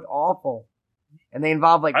 and they're both awful. And they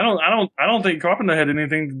involve like I don't think Carpenter had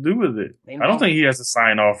anything to do with it. I don't think he has to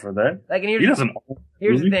sign off for that. like. And He here's doesn't.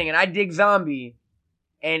 the thing, and I dig Zombie,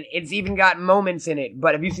 and it's even got moments in it.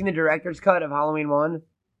 But have you seen the director's cut of Halloween 1?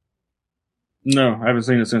 No, I haven't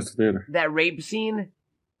seen it since the theater. That rape scene.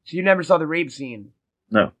 So you never saw the rape scene?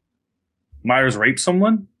 No. Myers raped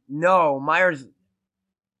someone? No, Myers.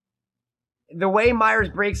 The way Myers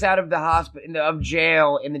breaks out of the hospital, of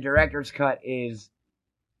jail in the director's cut is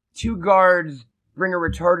 2 guards bring a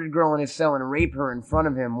retarded girl in his cell and rape her in front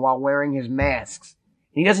of him while wearing his masks.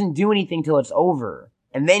 And he doesn't do anything till it's over.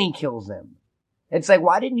 And then he kills them. It's like,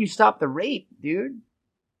 why didn't you stop the rape, dude?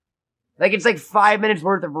 Like, it's like 5 minutes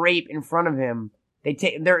worth of rape in front of him.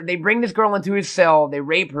 They bring this girl into his cell, they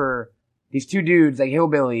rape her, these 2 dudes, like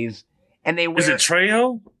hillbillies, and they wear... Is it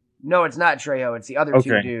Trejo? No, it's not Trejo. It's the other 2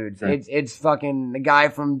 Okay. dudes. Okay. It's fucking the guy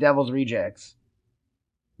from Devil's Rejects.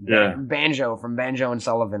 Yeah. Banjo from Banjo and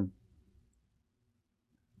Sullivan.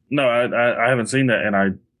 No, I haven't seen that, and I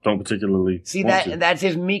don't particularly See want that? to. That's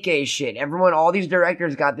his Miike shit. All these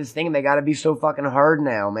directors got this thing. They got to be so fucking hard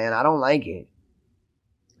now, man. I don't like it.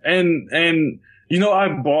 And you know,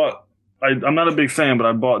 I'm not a big fan, but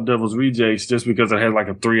I bought Devil's Rejects just because it had like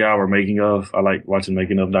a 3-hour making of. I like watching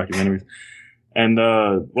making of documentaries. And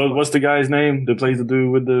what's the guy's name that plays the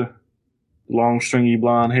dude with the long stringy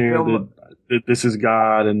blonde hair? That this is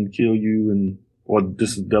God and kill you or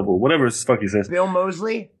this is devil, whatever the fuck he says. Bill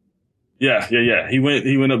Moseley. Yeah. He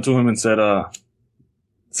went up to him and said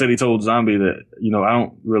he told Zombie that, you know, I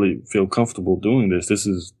don't really feel comfortable doing this. This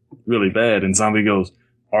is really bad. And Zombie goes,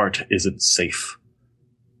 art isn't safe.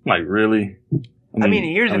 I'm like, really? I mean,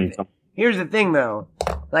 here's the thing though.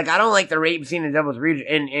 Like, I don't like the rape scene in Devil's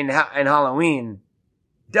Rejects in Halloween.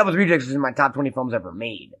 Devil's Rejects is in my top 20 films ever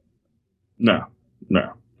made. No.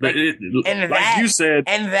 But you said,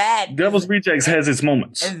 and that Devil's Rejects has its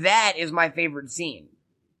moments. And that is my favorite scene.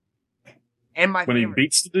 And When he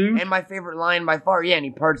beats the dude? And my favorite line by far, yeah, and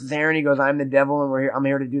he parts his hair and he goes, I'm the devil and I'm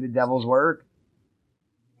here to do the devil's work.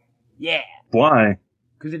 Yeah. Why?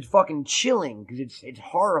 Because it's fucking chilling. Because it's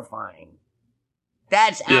horrifying.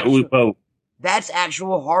 That's Yeah, that's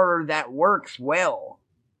actual horror that works well.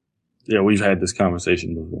 yeah, we've had this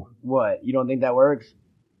conversation before. What? You don't think that works?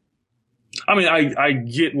 I mean, I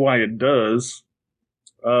get why it does.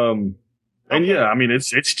 And Okay. yeah, I mean, it's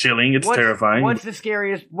chilling, it's terrifying. What's the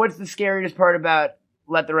scariest part about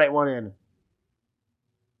Let the Right One In?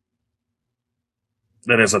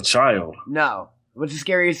 That as a child. No. What's the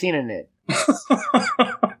scariest scene in it?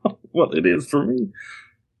 Well, it is for me.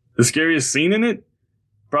 The scariest scene in it?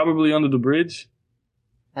 Probably Under the Bridge.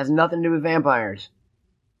 Has nothing to do with vampires.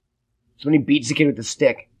 It's when he beats the kid with the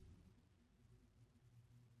stick.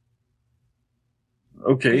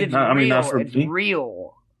 Okay, It's I mean, not real. for It's me.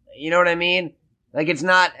 real. You know what I mean? Like, it's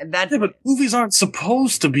not, that's, Yeah, but movies aren't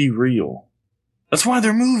supposed to be real. That's why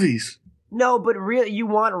they're movies. no, but you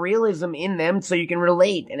want realism in them so you can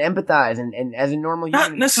relate and empathize and as a normal Not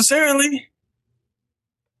human. necessarily.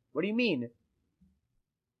 What do you mean?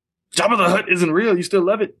 Jabba the Hutt isn't real. You still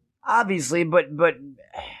love it. Obviously, but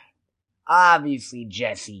obviously,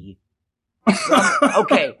 Jesse.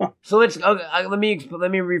 Okay, so let me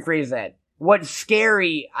rephrase that. What's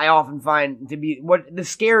scary, I often find to be the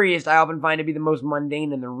scariest I often find to be the most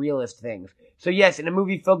mundane and the realest things. So yes, in a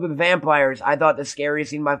movie filled with vampires, I thought the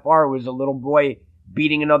scariest scene by far was a little boy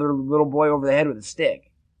beating another little boy over the head with a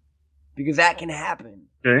stick, because that can happen.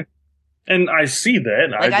 Okay, and I see that.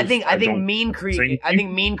 Like I think don't Mean say Creek. anything. I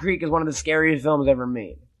think Mean Creek is one of the scariest films ever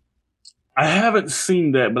made. I haven't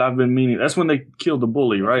seen that, but I've been meaning. That's when they killed the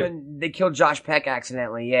bully, right? When they killed Josh Peck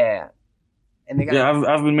accidentally, yeah. And they got Yeah,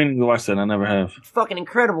 I've been meaning to watch that. I never have. it's fucking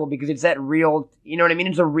incredible because it's that real. You know what I mean?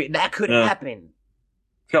 It's that could Yeah. happen.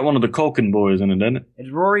 It's got one of the Culkin boys in it, doesn't it? It's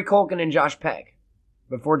Rory Culkin and Josh Peck.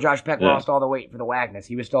 Before Josh Peck Yeah. lost all the weight for the Wagness,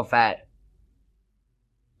 he was still fat.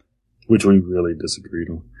 Which we really disagreed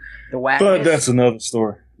on. The Wagness. But that's another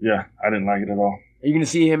story. Yeah, I didn't like it at all. Are you gonna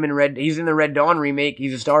see him in Red? He's in the Red Dawn remake.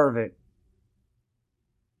 He's a star of it.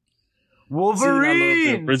 See, I love the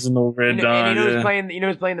Wolverine. original Red And Dawn. you know who's Yeah. playing? You know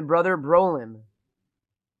who's playing the brother? Brolin.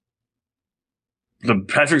 The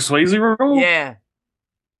Patrick Swayze role? Yeah.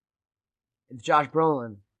 It's Josh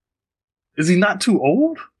Brolin. Is he not too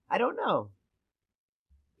old? I don't know.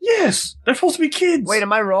 Yes, they're supposed to be kids. Wait,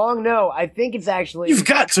 am I wrong? No, I think it's actually. You've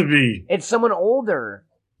got to be. It's someone older.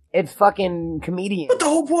 It's fucking comedian. But the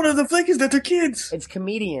whole point of the flick is that they're kids. It's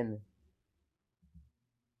comedian.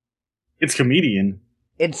 It's comedian.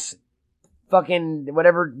 It's fucking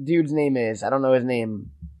whatever dude's name is. I don't know his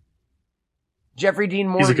name. Jeffrey Dean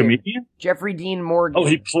Morgan. He's a comedian? Jeffrey Dean Morgan. Oh,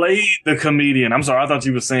 he played the comedian. I'm sorry, I thought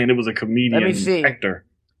you were saying it was a comedian Let me see. actor.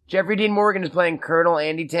 Jeffrey Dean Morgan is playing Colonel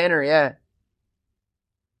Andy Tanner, yeah.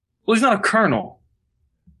 Well, he's not a colonel.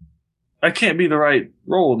 That can't be the right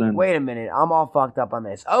role then. Wait a minute, I'm all fucked up on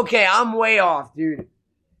this. Okay, I'm way off, dude.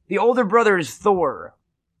 The older brother is Thor.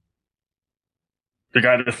 The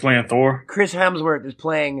guy that's playing Thor? Chris Hemsworth is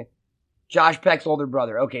playing Josh Peck's older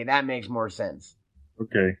brother. Okay, that makes more sense.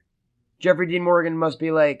 Okay. Jeffrey Dean Morgan must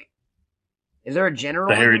be like, is there a general?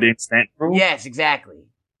 The Harry Dean Stanton role? Yes, exactly.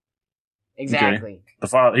 Exactly. The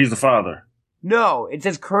father. He's the father. No, it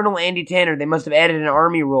says Colonel Andy Tanner. They must have added an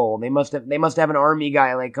army role. They must have an army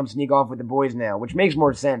guy like come sneak off with the boys now, which makes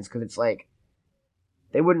more sense because it's like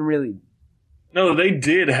they wouldn't really. No, they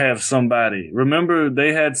did have somebody. Remember,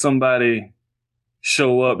 they had somebody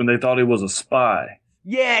show up and they thought he was a spy.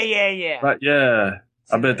 Yeah. Right? Yeah.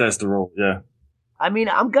 I bet that's the role. Yeah. I mean,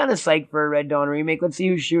 I'm kind of psyched for a Red Dawn remake. Let's see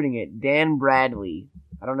who's shooting it. Dan Bradley.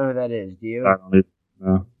 I don't know who that is. Do you? I don't even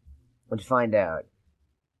know. Let's find out.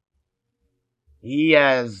 He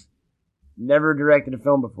has never directed a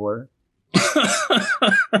film before.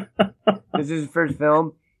 This is his first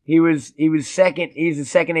film. He was second. He's the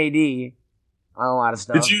second AD on a lot of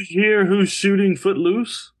stuff. Did you hear who's shooting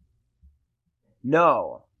Footloose?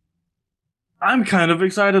 No. I'm kind of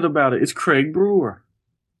excited about it. It's Craig Brewer.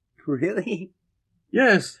 Really?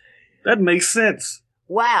 Yes. That makes sense.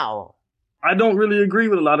 Wow. I don't really agree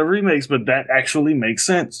with a lot of remakes, but that actually makes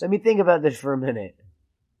sense. Let me think about this for a minute.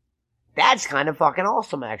 That's kind of fucking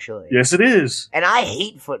awesome, actually. Yes, it is. And I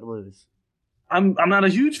hate Footloose. I'm not a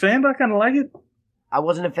huge fan, but I kind of like it. I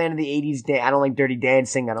wasn't a fan of the 80s I don't like Dirty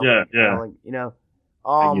Dancing. I don't Yeah, like, yeah. I don't like, you know.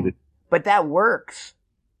 I get it. But that works.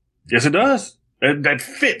 Yes, it does. That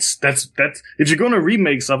fits. That's if you're going to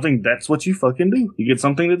remake something, that's what you fucking do. You get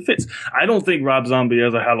something that fits. I don't think Rob Zombie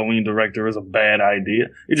as a Halloween director is a bad idea.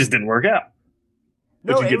 It just didn't work out.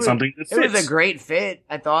 But you get something that fits. It was a great fit,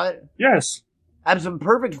 I thought. Yes. That was a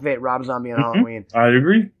perfect fit, Rob Zombie on Halloween. I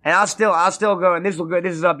agree. And I'll still go, and this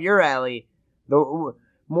is up your alley.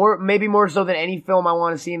 Maybe more so than any film I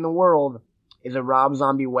want to see in the world is a Rob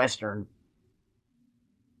Zombie Western.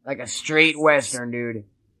 Like a straight Western, dude.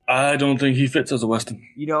 I don't think he fits as a Western.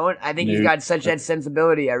 You don't? I think he's Nope. got such that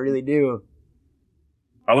sensibility. I really do.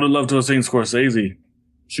 I would have loved to have seen Scorsese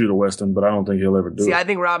shoot a Western, but I don't think he'll ever do See, it. I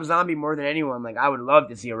think Rob Zombie more than anyone. Like, I would love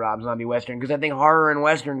to see a Rob Zombie Western because I think horror and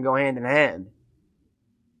Western go hand in hand.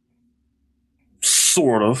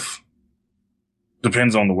 Sort of.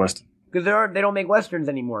 Depends on the Western. Because they don't make Westerns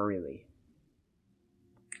anymore, really.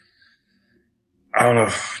 I don't know.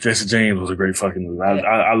 Jason James was a great fucking movie.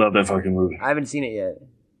 I love that fucking movie. I haven't seen it yet.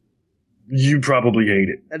 You probably hate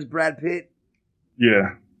it. That's Brad Pitt.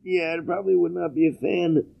 Yeah. Yeah, I probably would not be a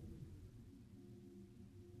fan.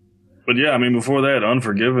 But yeah, I mean, before that,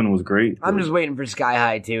 Unforgiven was great. I'm just waiting for Sky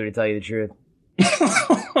High too, to tell you the truth.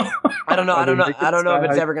 I don't know if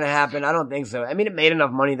it's ever gonna happen. I don't think so. I mean, it made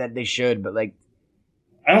enough money that they should, but like,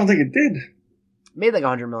 I don't think it did. made like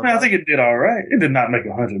 $100 million. I think it did all right. It did not make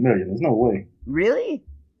 $100 million. There's no way. Really?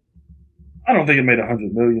 I don't think it made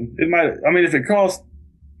 $100 million. It might. I mean, if it cost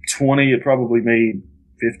 20, it probably made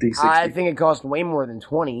 50, 60. I think it cost way more than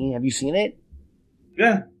 20. Have you seen it?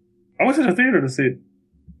 Yeah, I went to the theater to see it.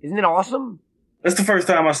 Isn't it awesome? That's the first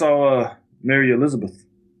time I saw Mary Elizabeth.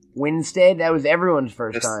 Winstead? That was everyone's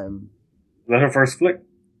first Yes. time. Was that her first flick?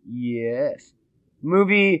 Yes.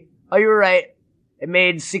 Movie. Oh, you were right. It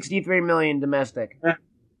made $63 million domestic. Yeah.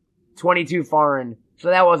 22 foreign. So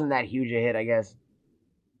that wasn't that huge a hit, I guess.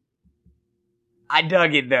 I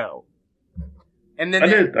dug it though. And then I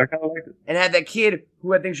did. I kind of liked it. And had that kid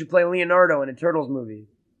who I think should play Leonardo in a Turtles movie.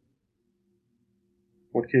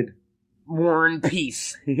 What kid? War and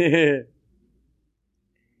Peace.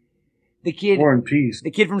 The kid. War and Peace.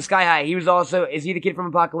 The kid from Sky High. He was also. Is he the kid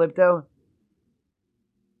from Apocalypto?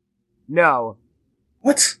 No.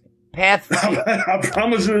 What? Path. I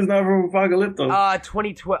promise you it's not from Apocalypto.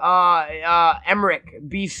 2012. Emmerich,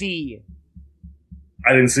 BC.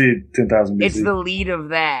 I didn't see 10,000 BC. It's the lead of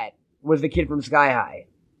that. Was the kid from Sky High.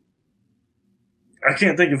 I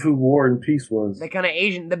can't think of who War and Peace was. That kind of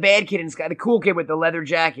Asian, the bad kid in Sky, the cool kid with the leather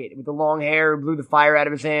jacket, with the long hair, who blew the fire out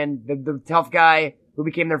of his hand, the tough guy who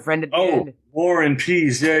became their friend at the end. War and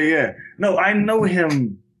Peace. Yeah. No, I know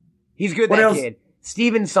him. He's good, What that else? kid.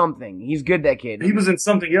 Steven something. He's good, that kid. He was in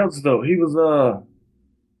something else though. He was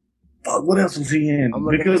fuck, what else was he in? I'm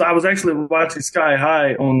looking Because at- I was actually watching Sky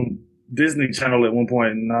High on Disney Channel at one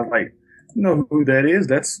point, and I was like, you know who that is?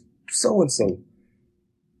 That's so and so.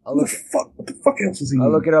 What the fuck else was he I'll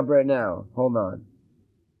in? look it up right now. Hold on.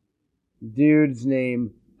 Dude's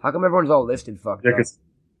name. How come everyone's all listed fucked Yeah, up? 'cause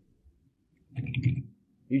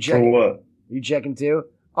You for checking? what? You checking too?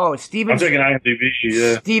 Oh, Steven. I'm checking IMDb.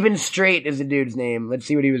 Yeah. Steven Strait is the dude's name. Let's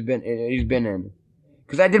see what he's been in.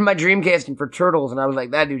 Because I did my dream casting for Turtles, and I was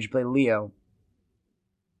like, that dude should play Leo.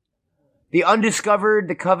 The Undiscovered,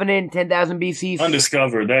 The Covenant, 10,000 BC.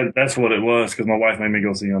 Undiscovered. That's what it was. Because my wife made me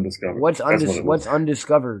go see Undiscovered. What's That's what it was.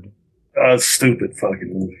 Undiscovered? Stupid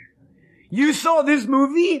fucking movie. You saw this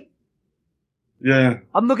movie? Yeah.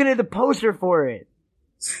 I'm looking at the poster for it.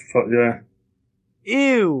 Yeah.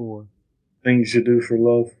 Ew. Things you do for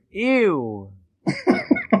love. Ew.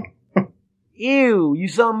 Ew. You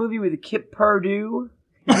saw a movie with Kip Pardue?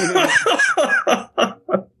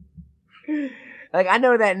 Like, I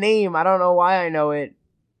know that name. I don't know why I know it.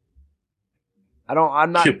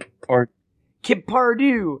 I'm not. Kip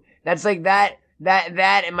Pardue. That's like that,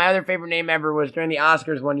 and my other favorite name ever was during the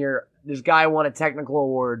Oscars one year, this guy won a technical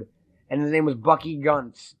award, and his name was Bucky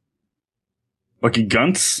Gunts. Bucky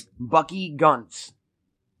Gunts? Bucky Gunts.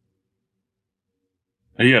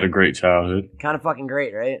 He had a great childhood. Kind of fucking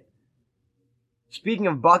great, right? Speaking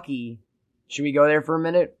of Bucky, should we go there for a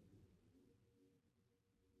minute?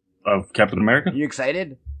 Of Captain America? You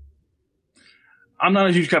excited? I'm not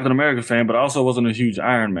a huge Captain America fan, but I also wasn't a huge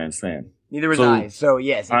Iron Man fan. Neither was So, I. So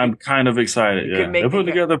yes, I'm kind of excited, you yeah. could make They put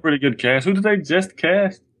the- together a pretty good cast. Who did they just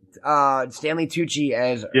cast? Stanley Tucci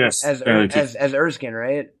as Yes, Stanley Tucci. as Erskine,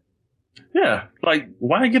 right? Yeah, like,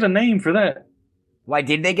 why get a name for that? Why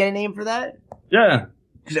did they get a name for that? Yeah,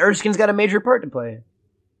 Because Erskine's got a major part to play.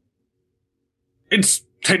 it's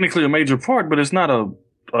technically a major part, but it's not a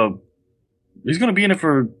he's gonna be in it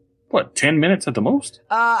for, what, 10 minutes at the most?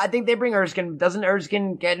 I think they bring Erskine. Doesn't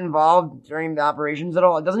Erskine get involved during the operations at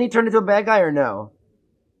all? Doesn't he turn into a bad guy or no?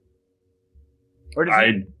 Or does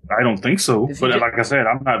he, I don't think so, Does he but ju- like I said,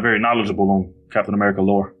 I'm not very knowledgeable on Captain America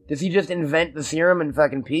lore. does he just invent the serum in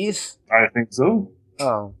fucking peace? I think so.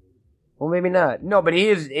 Oh. Well, maybe not. No, but he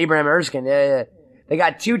is Abraham Erskine. Yeah. They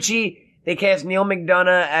got Tucci. They cast Neil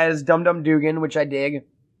McDonough as Dum Dum Dugan, which I dig.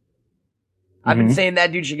 I've been Mhm. saying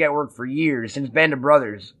that dude should get work for years, since Band of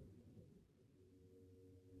Brothers.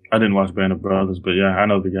 I didn't watch Band of Brothers, but yeah, I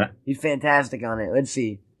know the guy. He's fantastic on it. Let's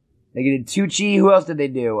see. They did Tucci. Who else did they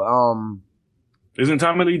do? Isn't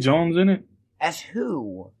Tommy Lee Jones in it? As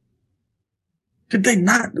who? Did they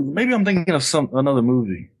not? Maybe I'm thinking of another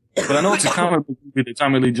movie. But I know it's a comic book movie that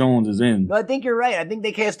Tommy Lee Jones is in. No, I think you're right. I think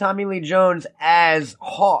they cast Tommy Lee Jones as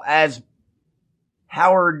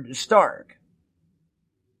Howard Stark.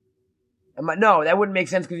 No, that wouldn't make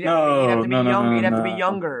sense because he'd have to be young. He'd have to be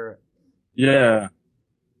younger. Yeah.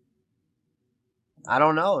 I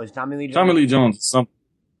don't know. Is Tommy Lee Jones? Tommy Lee Jones is something.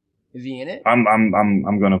 Is he in it? I'm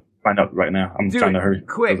gonna find out right now. I'm trying to hurry.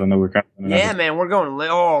 Quick. Because I know we're kind of Yeah, man, we're going.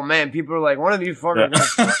 Oh man, people are like, one of these fuckers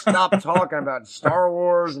are gonna stop talking about Star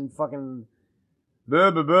Wars and fucking.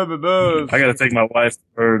 I gotta take my wife to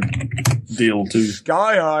her deal too.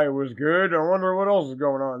 Sky High was good. I wonder what else is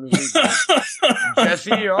going on this week.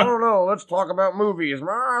 Jesse, I don't know. Let's talk about movies.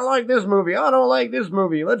 I like this movie. I don't like this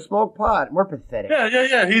movie. Let's smoke pot. We're pathetic.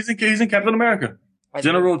 Yeah. He's in Captain America.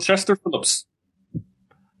 General Chester Phillips.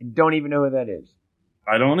 I don't even know who that is.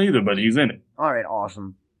 I don't either, but he's in it. All right,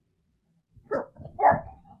 awesome.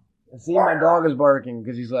 See, my dog is barking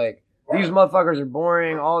because he's like, these motherfuckers are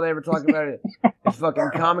boring. All they ever talk about is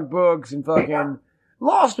fucking comic books and fucking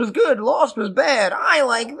Lost was good, Lost was bad. I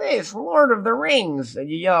like this, Lord of the Rings.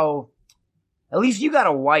 Yo, at least you got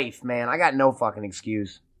a wife, man. I got no fucking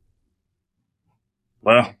excuse.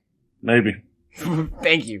 Well, maybe.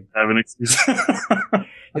 Thank you. I have an excuse.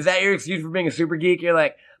 Is that your excuse for being a super geek? You're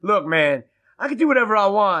like, look, man, I can do whatever I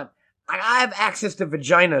want. I have access to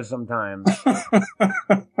vagina sometimes.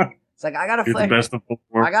 It's like, I got a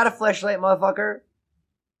fleshlight, motherfucker.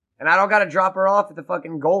 And I don't gotta drop her off at the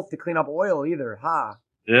fucking Gulf to clean up oil either. Ha.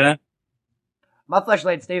 Yeah. My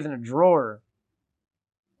fleshlight stays in a drawer.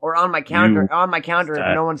 Or on my counter,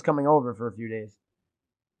 if no one's coming over for a few days.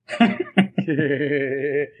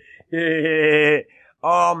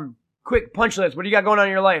 Quick punch list. What do you got going on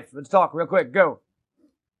in your life? Let's talk real quick. Go.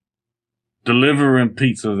 Delivering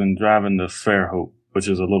pizzas and driving to Fairhope, which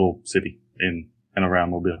is a little city in and around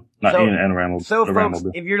Mobile. Not in and around Mobile. So, around folks,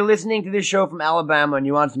 Mobile. if you're listening to this show from Alabama and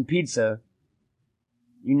you want some pizza,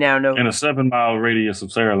 you now know. In a 7-mile radius of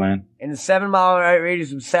Saraland. In a 7-mile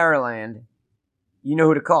radius of Saraland, you know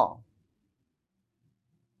who to call.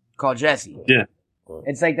 Call Jesse. Yeah.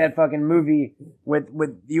 It's like that fucking movie with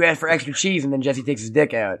you ask for extra cheese and then Jesse takes his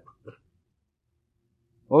dick out.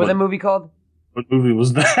 What was that movie called? What movie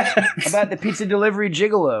was that? About the pizza delivery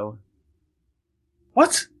gigolo.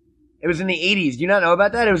 What? It was in the 80s. Do you not know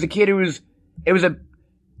about that? It was a kid it was a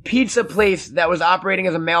pizza place that was operating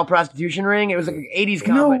as a male prostitution ring. It was like an 80s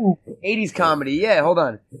comedy. No. 80s comedy. Yeah, hold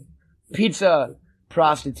on. Pizza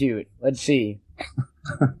prostitute. Let's see.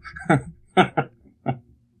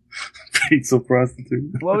 Pizza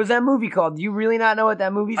prostitute. What was that movie called? Do you really not know what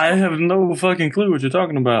that movie's called? I have no fucking clue what you're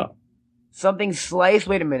talking about. Something sliced.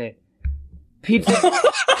 Wait a minute. Pizza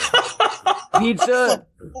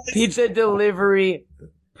delivery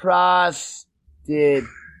prostitute.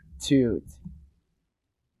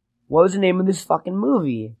 What was the name of this fucking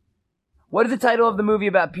movie? What is the title of the movie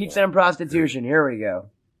about pizza and prostitution? Here we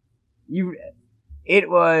go. It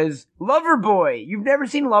was Loverboy. You've never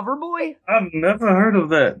seen Loverboy? I've never heard of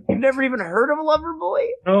that. You've never even heard of Loverboy?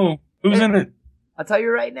 No. Who's in it? I'll tell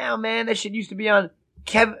you right now, man. That shit used to be on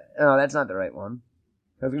Oh, that's not the right one.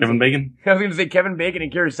 Kevin Bacon? I was going to say Kevin Bacon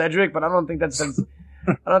and Kira Sedgwick, but I don't think that's the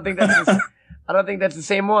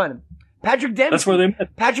same one. Patrick Dempsey. That's where they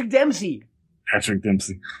met. Patrick Dempsey.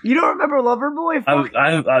 You don't remember Loverboy?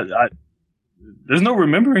 I there's no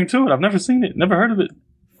remembering to it. I've never seen it. Never heard of it.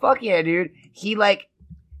 Fuck yeah, dude. He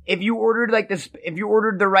if you ordered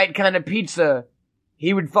the right kind of pizza,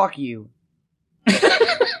 he would fuck you.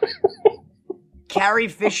 Carrie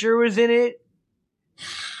Fisher was in it.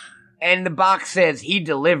 And the box says, he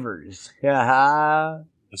delivers.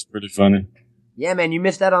 That's pretty funny. Yeah, man, you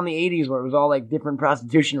missed out on the 80s where it was all like different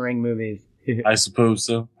prostitution ring movies. I suppose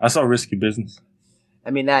so. I saw Risky Business. I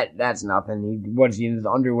mean, that's nothing. He's in his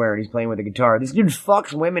underwear and he's playing with a guitar. This dude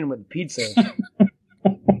fucks women with pizza.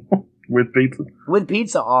 With pizza? With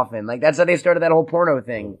pizza often. Like, that's how they started that whole porno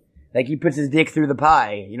thing. Like, he puts his dick through the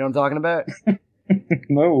pie. You know what I'm talking about?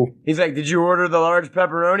 No. He's like, did you order the large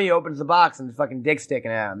pepperoni? He opens the box and his fucking dick's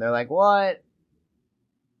sticking out. And they're like, what?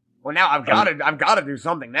 Well, now I've got to do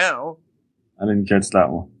something now. I didn't catch that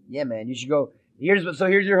one. Yeah, man, you should go. Here's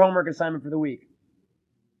your homework assignment for the week.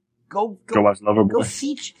 Go watch Loverboy. Go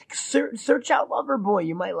search out Loverboy.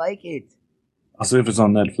 You might like it. I'll see if it's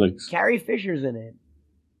on Netflix. Carrie Fisher's in it.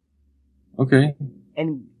 Okay.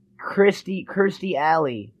 And Kirstie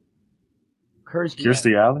Alley.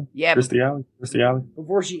 Kirstie Alley? Yeah. Kirstie Alley?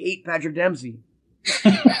 Before she ate Patrick Dempsey.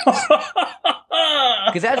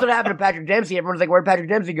 Because that's what happened to Patrick Dempsey. Everyone's like, "Where'd Patrick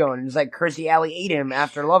Dempsey go?" And it's like Kirstie Alley ate him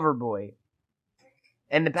after Loverboy.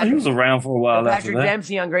 And the He was around for a while after Patrick that.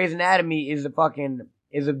 Dempsey on Grey's Anatomy is a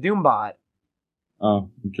Doombot. Oh,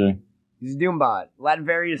 okay. He's a Doombot.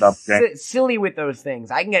 Latveria is Okay. silly with those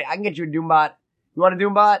things. I can get you a Doombot. You want a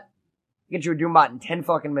Doombot? Get you a Doombot in 10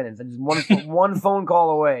 fucking minutes. I'm just one phone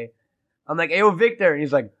call away. I'm like, "Hey, yo, Victor," and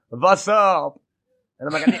he's like, "What's up?" And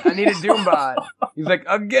I'm like, I need a Doombot. He's like,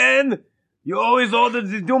 "Again? You always order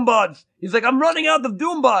the Doombots." He's like, "I'm running out of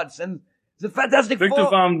Doombots," and it's a fantastic. Victor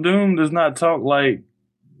Von Doom does not talk like,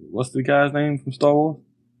 what's the guy's name from Star Wars?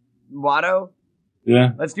 Watto.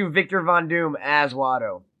 Yeah. Let's do Victor Von Doom as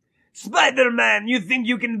Watto. "Spider-Man, you think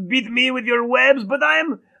you can beat me with your webs, but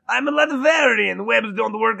I'm a Latverian. Webs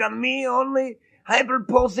don't work on me, only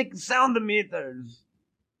hyperpulsic sound emitters."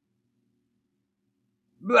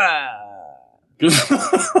 Blah.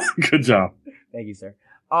 Good job. Thank you, sir.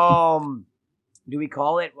 Do we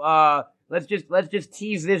call it? Let's just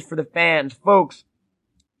tease this for the fans, folks.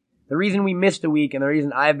 The reason we missed a week and the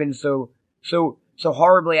reason I've been so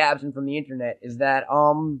horribly absent from the internet is that,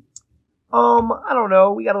 I don't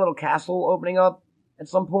know, we got a little castle opening up at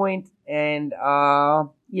some point, and,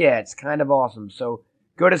 yeah, it's kind of awesome. So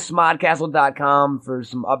go to smodcastle.com for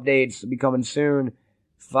some updates to be coming soon.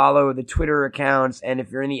 Follow the Twitter accounts, and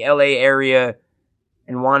if you're in the LA area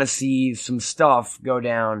and want to see some stuff go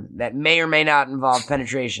down that may or may not involve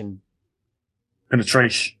penetration.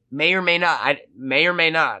 Penetration. May or may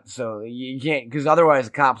not. So you can't, because otherwise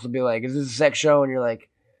the cops will be like, "Is this a sex show?" And you're like,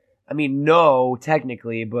 "I mean, no,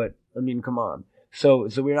 technically, but I mean, come on." So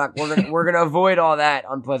we're gonna avoid all that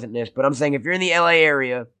unpleasantness. But I'm saying if you're in the LA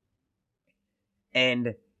area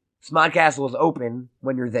and Smod Castle is open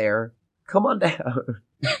when you're there, come on down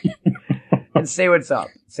and say what's up.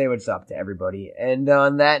 Say what's up to everybody. And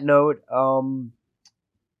on that note, do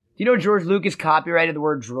you know George Lucas copyrighted the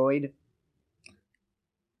word droid?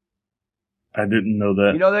 I didn't know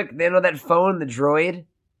that. You know that phone, the droid?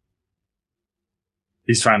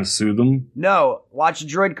 He's trying to sue them. No, watch a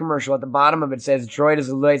droid commercial. At the bottom of it says droid is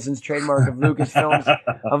a licensed trademark of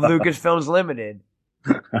Lucasfilms Limited.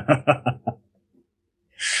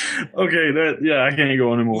 Okay, I can't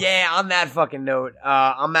go anymore. Yeah, on that fucking note,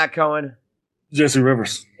 I'm Matt Cohen. Jesse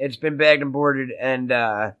Rivers. It's been bagged and boarded, and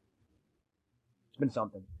it's been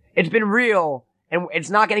something. It's been real, and it's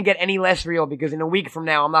not going to get any less real because in a week from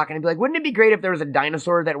now, I'm not going to be like, "Wouldn't it be great if there was a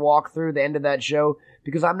dinosaur that walked through the end of that show?"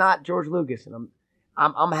 Because I'm not George Lucas, and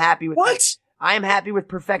I'm happy with What? I am happy with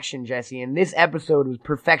perfection, Jesse, and this episode was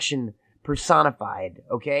perfection personified.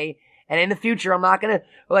 Okay. And in the future, I'm not gonna,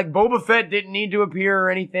 like, Boba Fett didn't need to appear or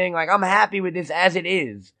anything. Like, I'm happy with this as it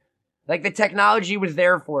is. Like, the technology was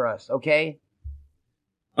there for us, okay?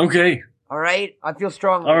 Okay. Alright? I feel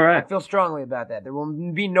strongly. All right. I feel strongly about that. There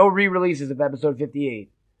will be no re-releases of episode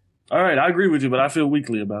 58. All right, I agree with you, but I feel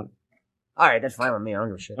weakly about it. Alright, that's fine with me. I don't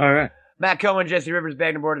give a shit. All right. Matt Cohen, Jesse Rivers,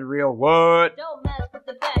 Bagged and Boarded Real. What? Don't mess with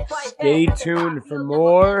the bag. Stay tuned for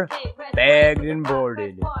more Bagged and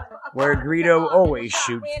Boarded, where Greedo always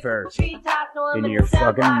shoots first in your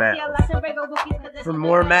fucking mouth. For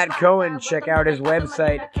more Matt Cohen, check out his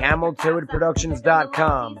website,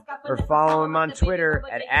 CamelToadProductions.com, or follow him on Twitter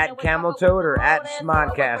at CamelToad or at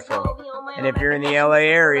Smodcastle. And if you're in the LA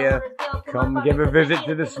area, come give a visit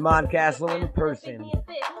to the Smodcastle in person.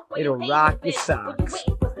 It'll rock your socks.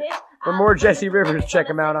 For more Jesse Rivers, check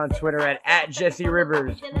him out on Twitter at Jesse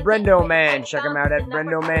Rivers. Brendoman, check him out at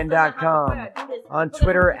brendoman.com. On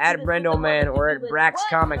Twitter at Brendoman or at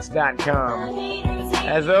braxcomics.com.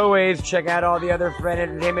 As always, check out all the other Friend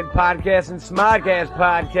Entertainment podcasts and Smodcast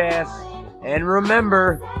podcasts. And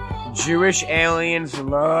remember, Jewish aliens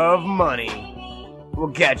love money. We'll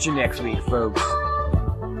catch you next week, folks.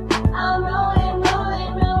 I'm rolling.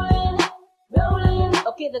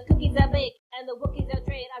 Okay, the cookies I bake and the Wookiees I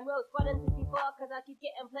trade. I'm Rose 1 and 64 cause I keep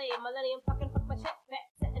getting played. Millennium fucking fuck my shit. Fat,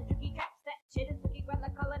 set and tricky traps. That shit is tricky. Grab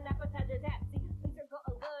like calling appetizers at. See, things are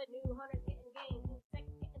going good. New hunters getting games. New sex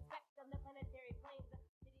getting sex on the planetary planes.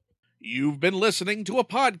 You've been listening to a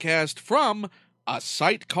podcast from a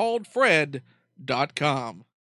site called Fred.com.